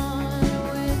dawn.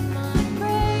 With my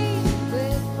praise,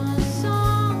 with my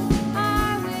song,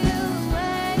 I will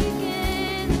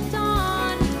awaken the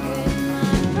dawn. With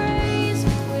my praise,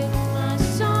 with my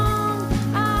song,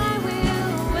 I will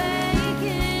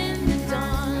awaken the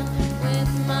dawn.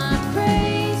 With my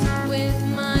praise, with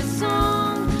my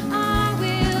song, I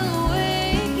will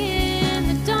awaken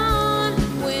the dawn.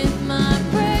 With my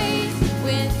praise,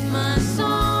 with my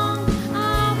song,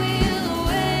 I will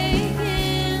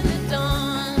awaken the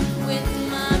dawn. With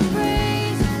my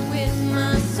praise, with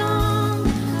my song,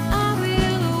 I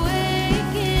will awaken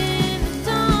the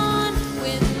dawn.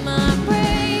 With my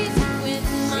praise, with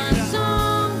my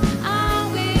song, I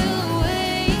will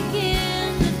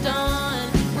awaken the dawn.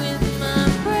 With my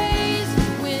praise,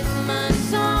 with my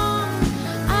song,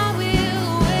 I will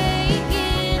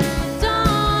awaken the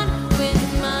dawn. With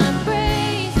my praise,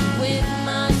 with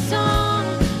my song,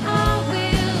 I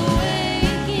will awaken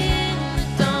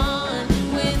the dawn.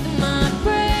 With my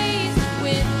praise,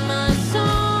 with my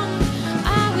song,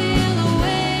 I will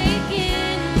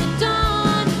awaken the dawn.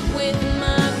 With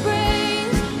my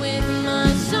praise, with my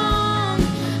song,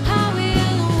 I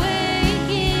will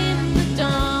awaken the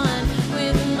dawn.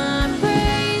 With my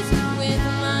praise, with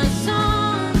my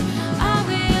song, I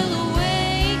will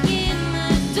awaken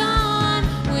the dawn.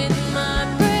 With my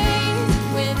praise,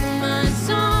 with my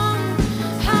song,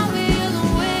 I will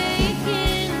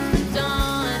awaken the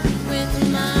dawn. With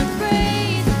my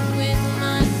praise, with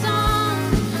my song,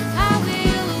 I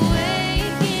will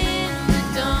awaken the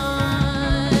dawn.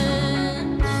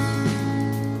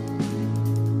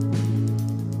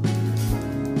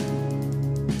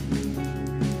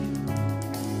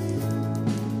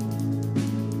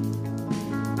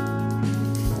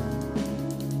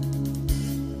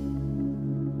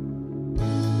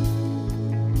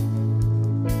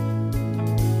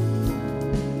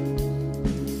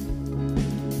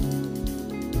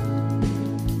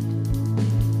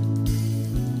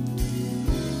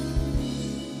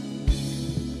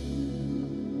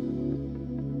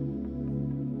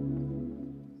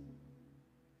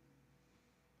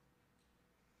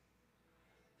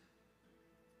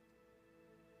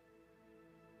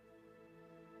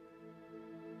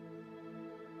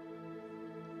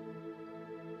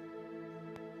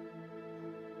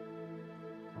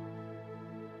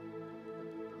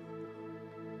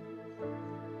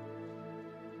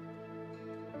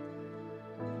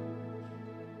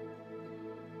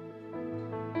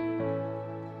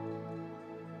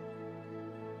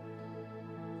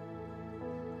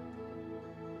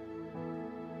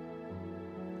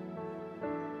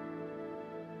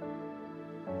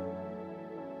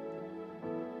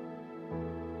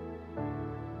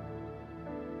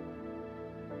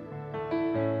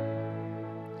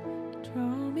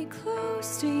 Draw me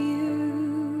close to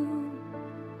you.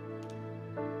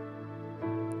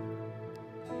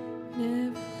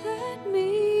 Never let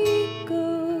me go.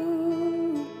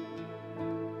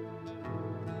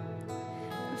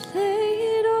 Lay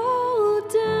it all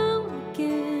down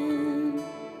again.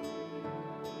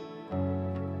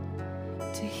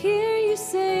 To hear you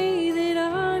say that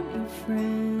I'm your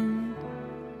friend.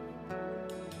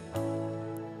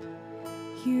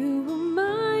 You are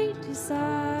my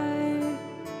desire.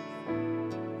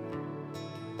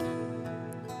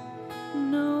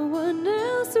 No one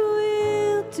else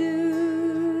will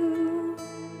do.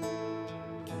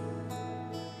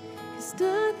 'Cause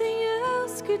nothing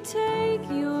else could take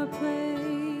your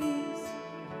place.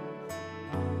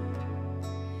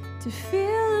 To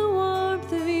feel the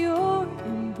warmth of your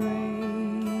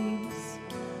embrace.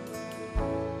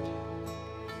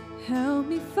 Help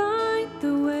me find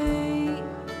the way.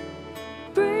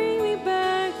 Bring me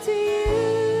back to you.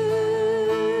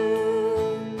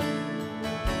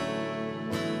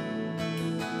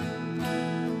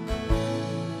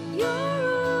 You're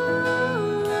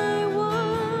all I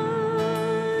want.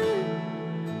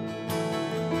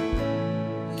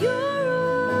 You're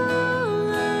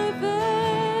all I've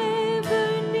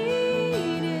ever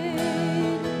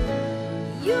needed.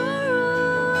 You're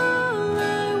all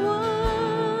I want.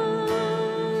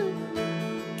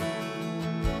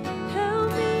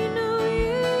 Help me know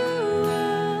you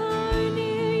are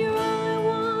near. You're all I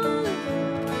want.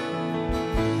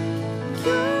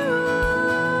 You're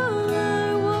all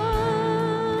I want.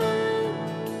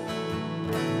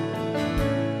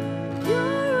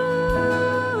 You're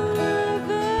all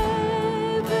I've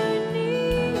ever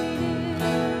needed.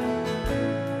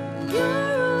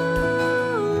 You're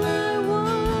all I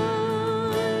want.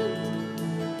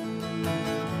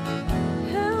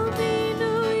 Help me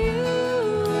know you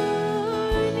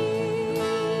are near.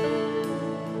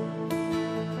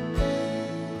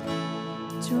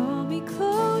 Draw me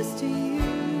close to you.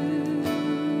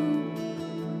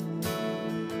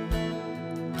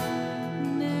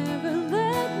 Never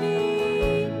let me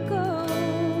go.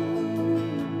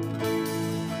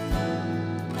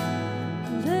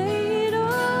 Lay it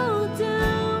all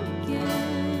down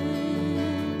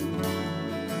again.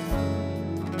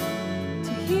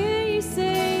 To hear you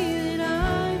say that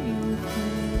I'm your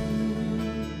friend.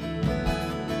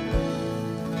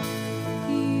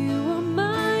 You are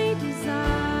my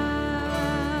desire.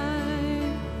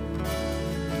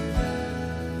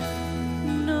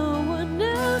 No one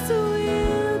else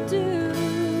will do.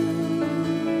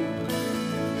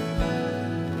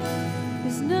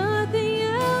 There's nothing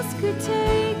else could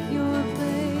take your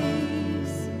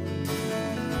place.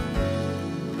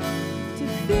 To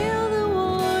feel the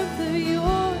warmth of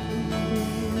your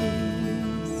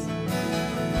embrace.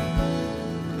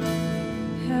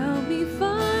 Help me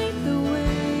find the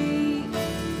way.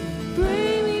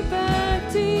 Bring me back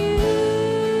to you.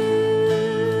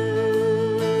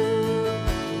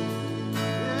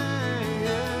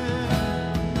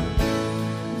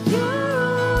 You're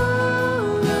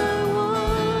all I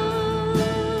want.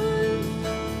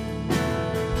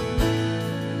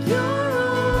 You're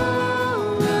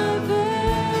all I've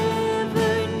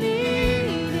ever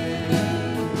needed.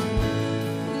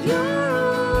 You're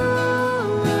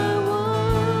all I want.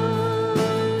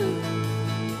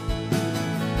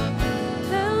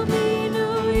 Help me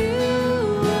know you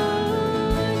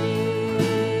are near.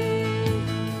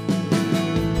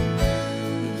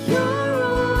 You're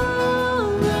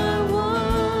all I want.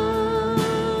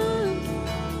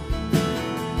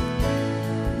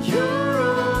 You're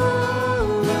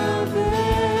all I've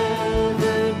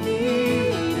ever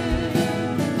needed.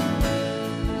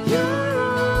 You're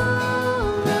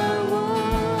all I want.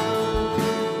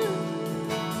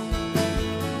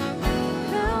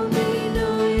 Help me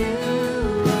know you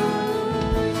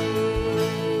are near.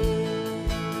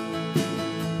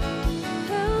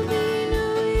 Help me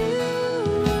know you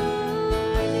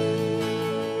are near.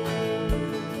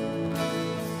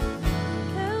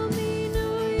 Help me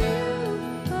know you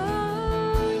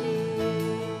are near.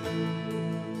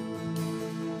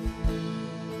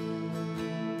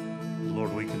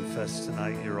 Lord, we confess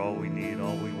tonight you're all we need,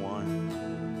 all we want.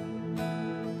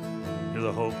 You're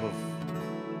the hope of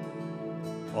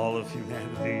all of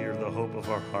humanity. You're the hope of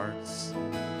our hearts.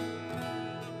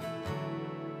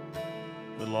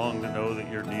 We long to know that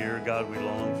you're near, God. We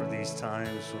long for these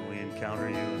times when we encounter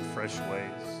you in fresh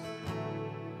ways.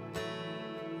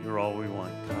 You're all we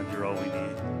want, God. You're all we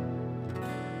need.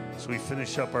 As we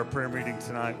finish up our prayer meeting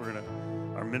tonight,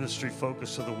 our ministry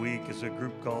focus of the week is a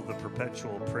group called the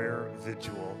Perpetual Prayer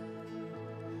Vigil.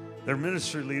 Their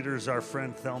ministry leader is our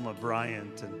friend Thelma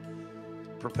Bryant, and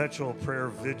Perpetual Prayer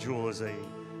Vigil is a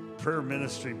prayer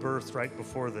ministry birthed right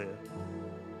before the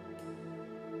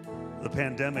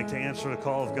pandemic to answer the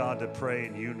call of God to pray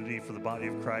in unity for the body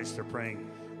of Christ. They're praying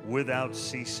without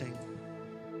ceasing.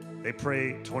 They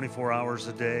pray 24 hours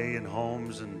a day in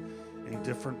homes and in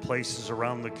different places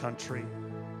around the country.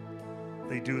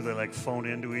 They like phone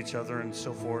into each other and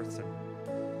so forth. And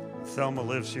Thelma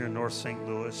lives here in North St.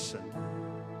 Louis, and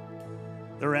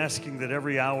they're asking that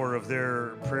every hour of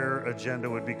their prayer agenda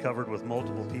would be covered with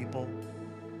multiple people.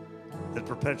 That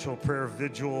Perpetual Prayer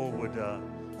Vigil would,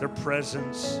 their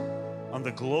presence on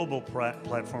the global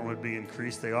platform would be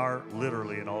increased. They are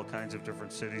literally in all kinds of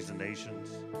different cities and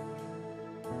nations.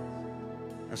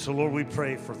 And so, Lord, we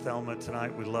pray for Thelma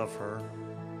tonight. We love her.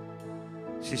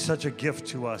 She's such a gift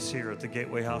to us here at the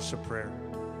Gateway House of Prayer.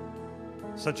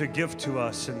 Such a gift to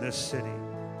us in this city.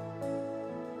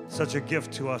 such a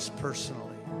gift to us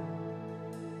personally.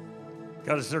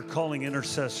 God, as they're calling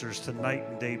intercessors to night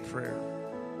and day prayer,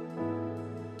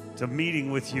 to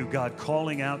meeting with you, God,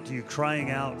 calling out to you, crying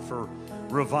out for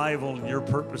revival and your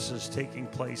purposes taking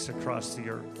place across the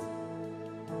earth.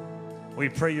 We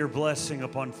pray your blessing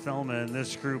upon Thelma and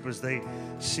this group as they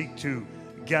seek to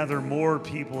gather more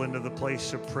people into the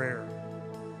place of prayer.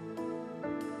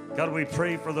 God, we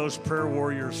pray for those prayer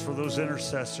warriors, for those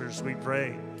intercessors. We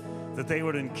pray that they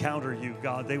would encounter you,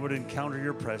 God. They would encounter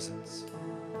your presence.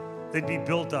 They'd be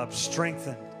built up,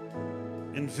 strengthened,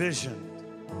 envisioned,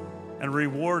 and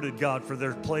rewarded, God, for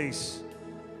their place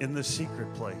in the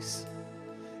secret place.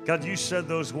 God, you said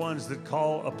those ones that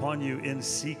call upon you in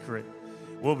secret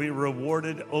will be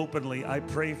rewarded openly. I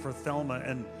pray for Thelma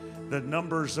and the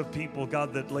numbers of people,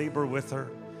 God, that labor with her,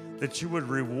 that you would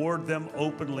reward them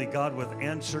openly, God, with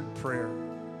answered prayer.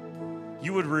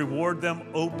 You would reward them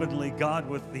openly, God,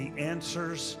 with the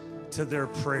answers to their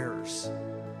prayers.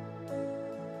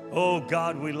 Oh,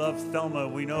 God, we love Thelma.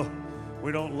 We know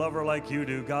we don't love her like you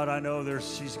do. God, I know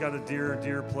she's got a dear,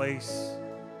 dear place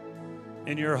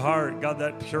in your heart. God,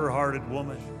 that pure-hearted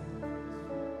woman.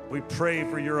 We pray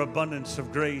for your abundance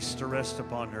of grace to rest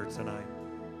upon her tonight.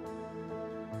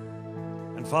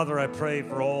 And Father, I pray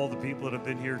for all the people that have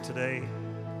been here today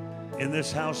in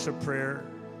this house of prayer,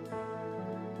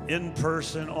 in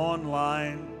person,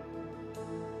 online.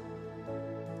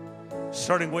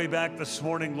 Starting way back this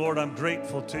morning, Lord, I'm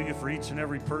grateful to you for each and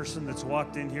every person that's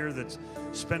walked in here that's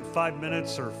spent 5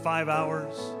 minutes or 5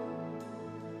 hours.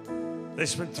 They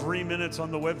spent 3 minutes on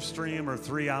the web stream or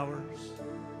 3 hours.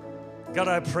 God,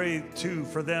 I pray too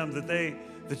for them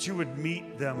that you would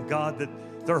meet them, God, that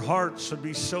their hearts would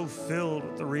be so filled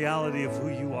with the reality of who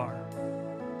you are.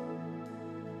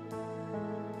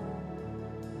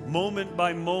 Moment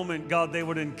by moment, God, they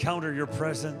would encounter your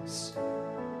presence.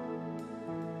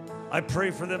 I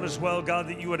pray for them as well, God,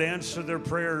 that you would answer their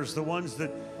prayers, the ones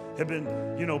that have been,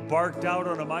 barked out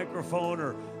on a microphone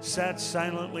or sat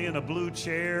silently in a blue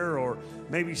chair or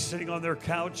maybe sitting on their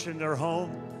couch in their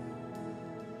home.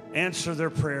 Answer their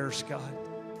prayers, God.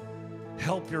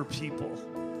 Help your people.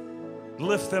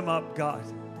 Lift them up, God.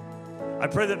 I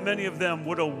pray that many of them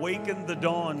would awaken the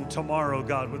dawn tomorrow,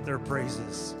 God, with their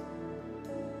praises.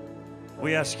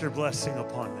 We ask your blessing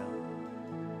upon them.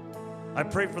 I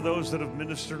pray for those that have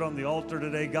ministered on the altar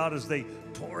today, God, as they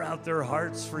pour out their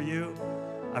hearts for you.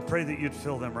 I pray that you'd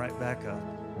fill them right back up.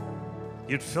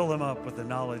 You'd fill them up with the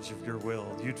knowledge of your will.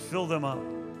 You'd fill them up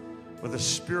with a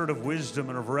spirit of wisdom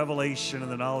and of revelation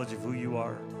and the knowledge of who you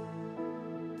are.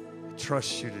 I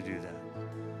trust you to do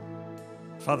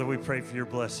that. Father, we pray for your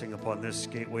blessing upon this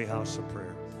Gateway House of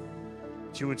Prayer.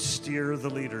 That you would steer the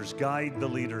leaders, guide the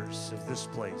leaders of this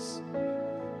place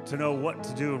to know what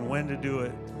to do and when to do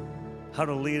it, how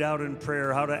to lead out in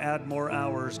prayer, how to add more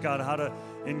hours, God, how to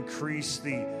increase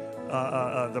the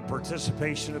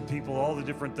participation of people, all the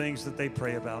different things that they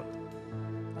pray about.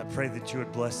 I pray that you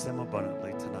would bless them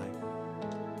abundantly tonight.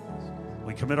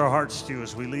 We commit our hearts to you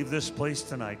as we leave this place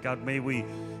tonight. God, may we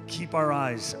keep our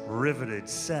eyes riveted,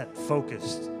 set,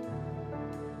 focused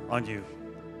on you.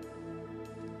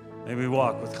 May we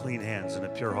walk with clean hands and a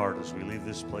pure heart as we leave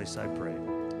this place, I pray.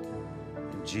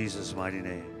 In Jesus' mighty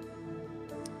name.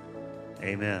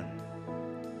 Amen.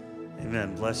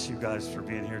 Amen. Bless you guys for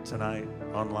being here tonight,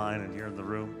 online and here in the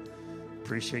room.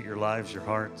 Appreciate your lives, your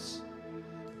hearts.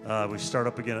 We start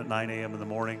up again at 9 a.m. in the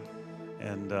morning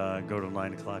and go to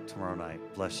 9 o'clock tomorrow night.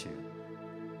 Bless you.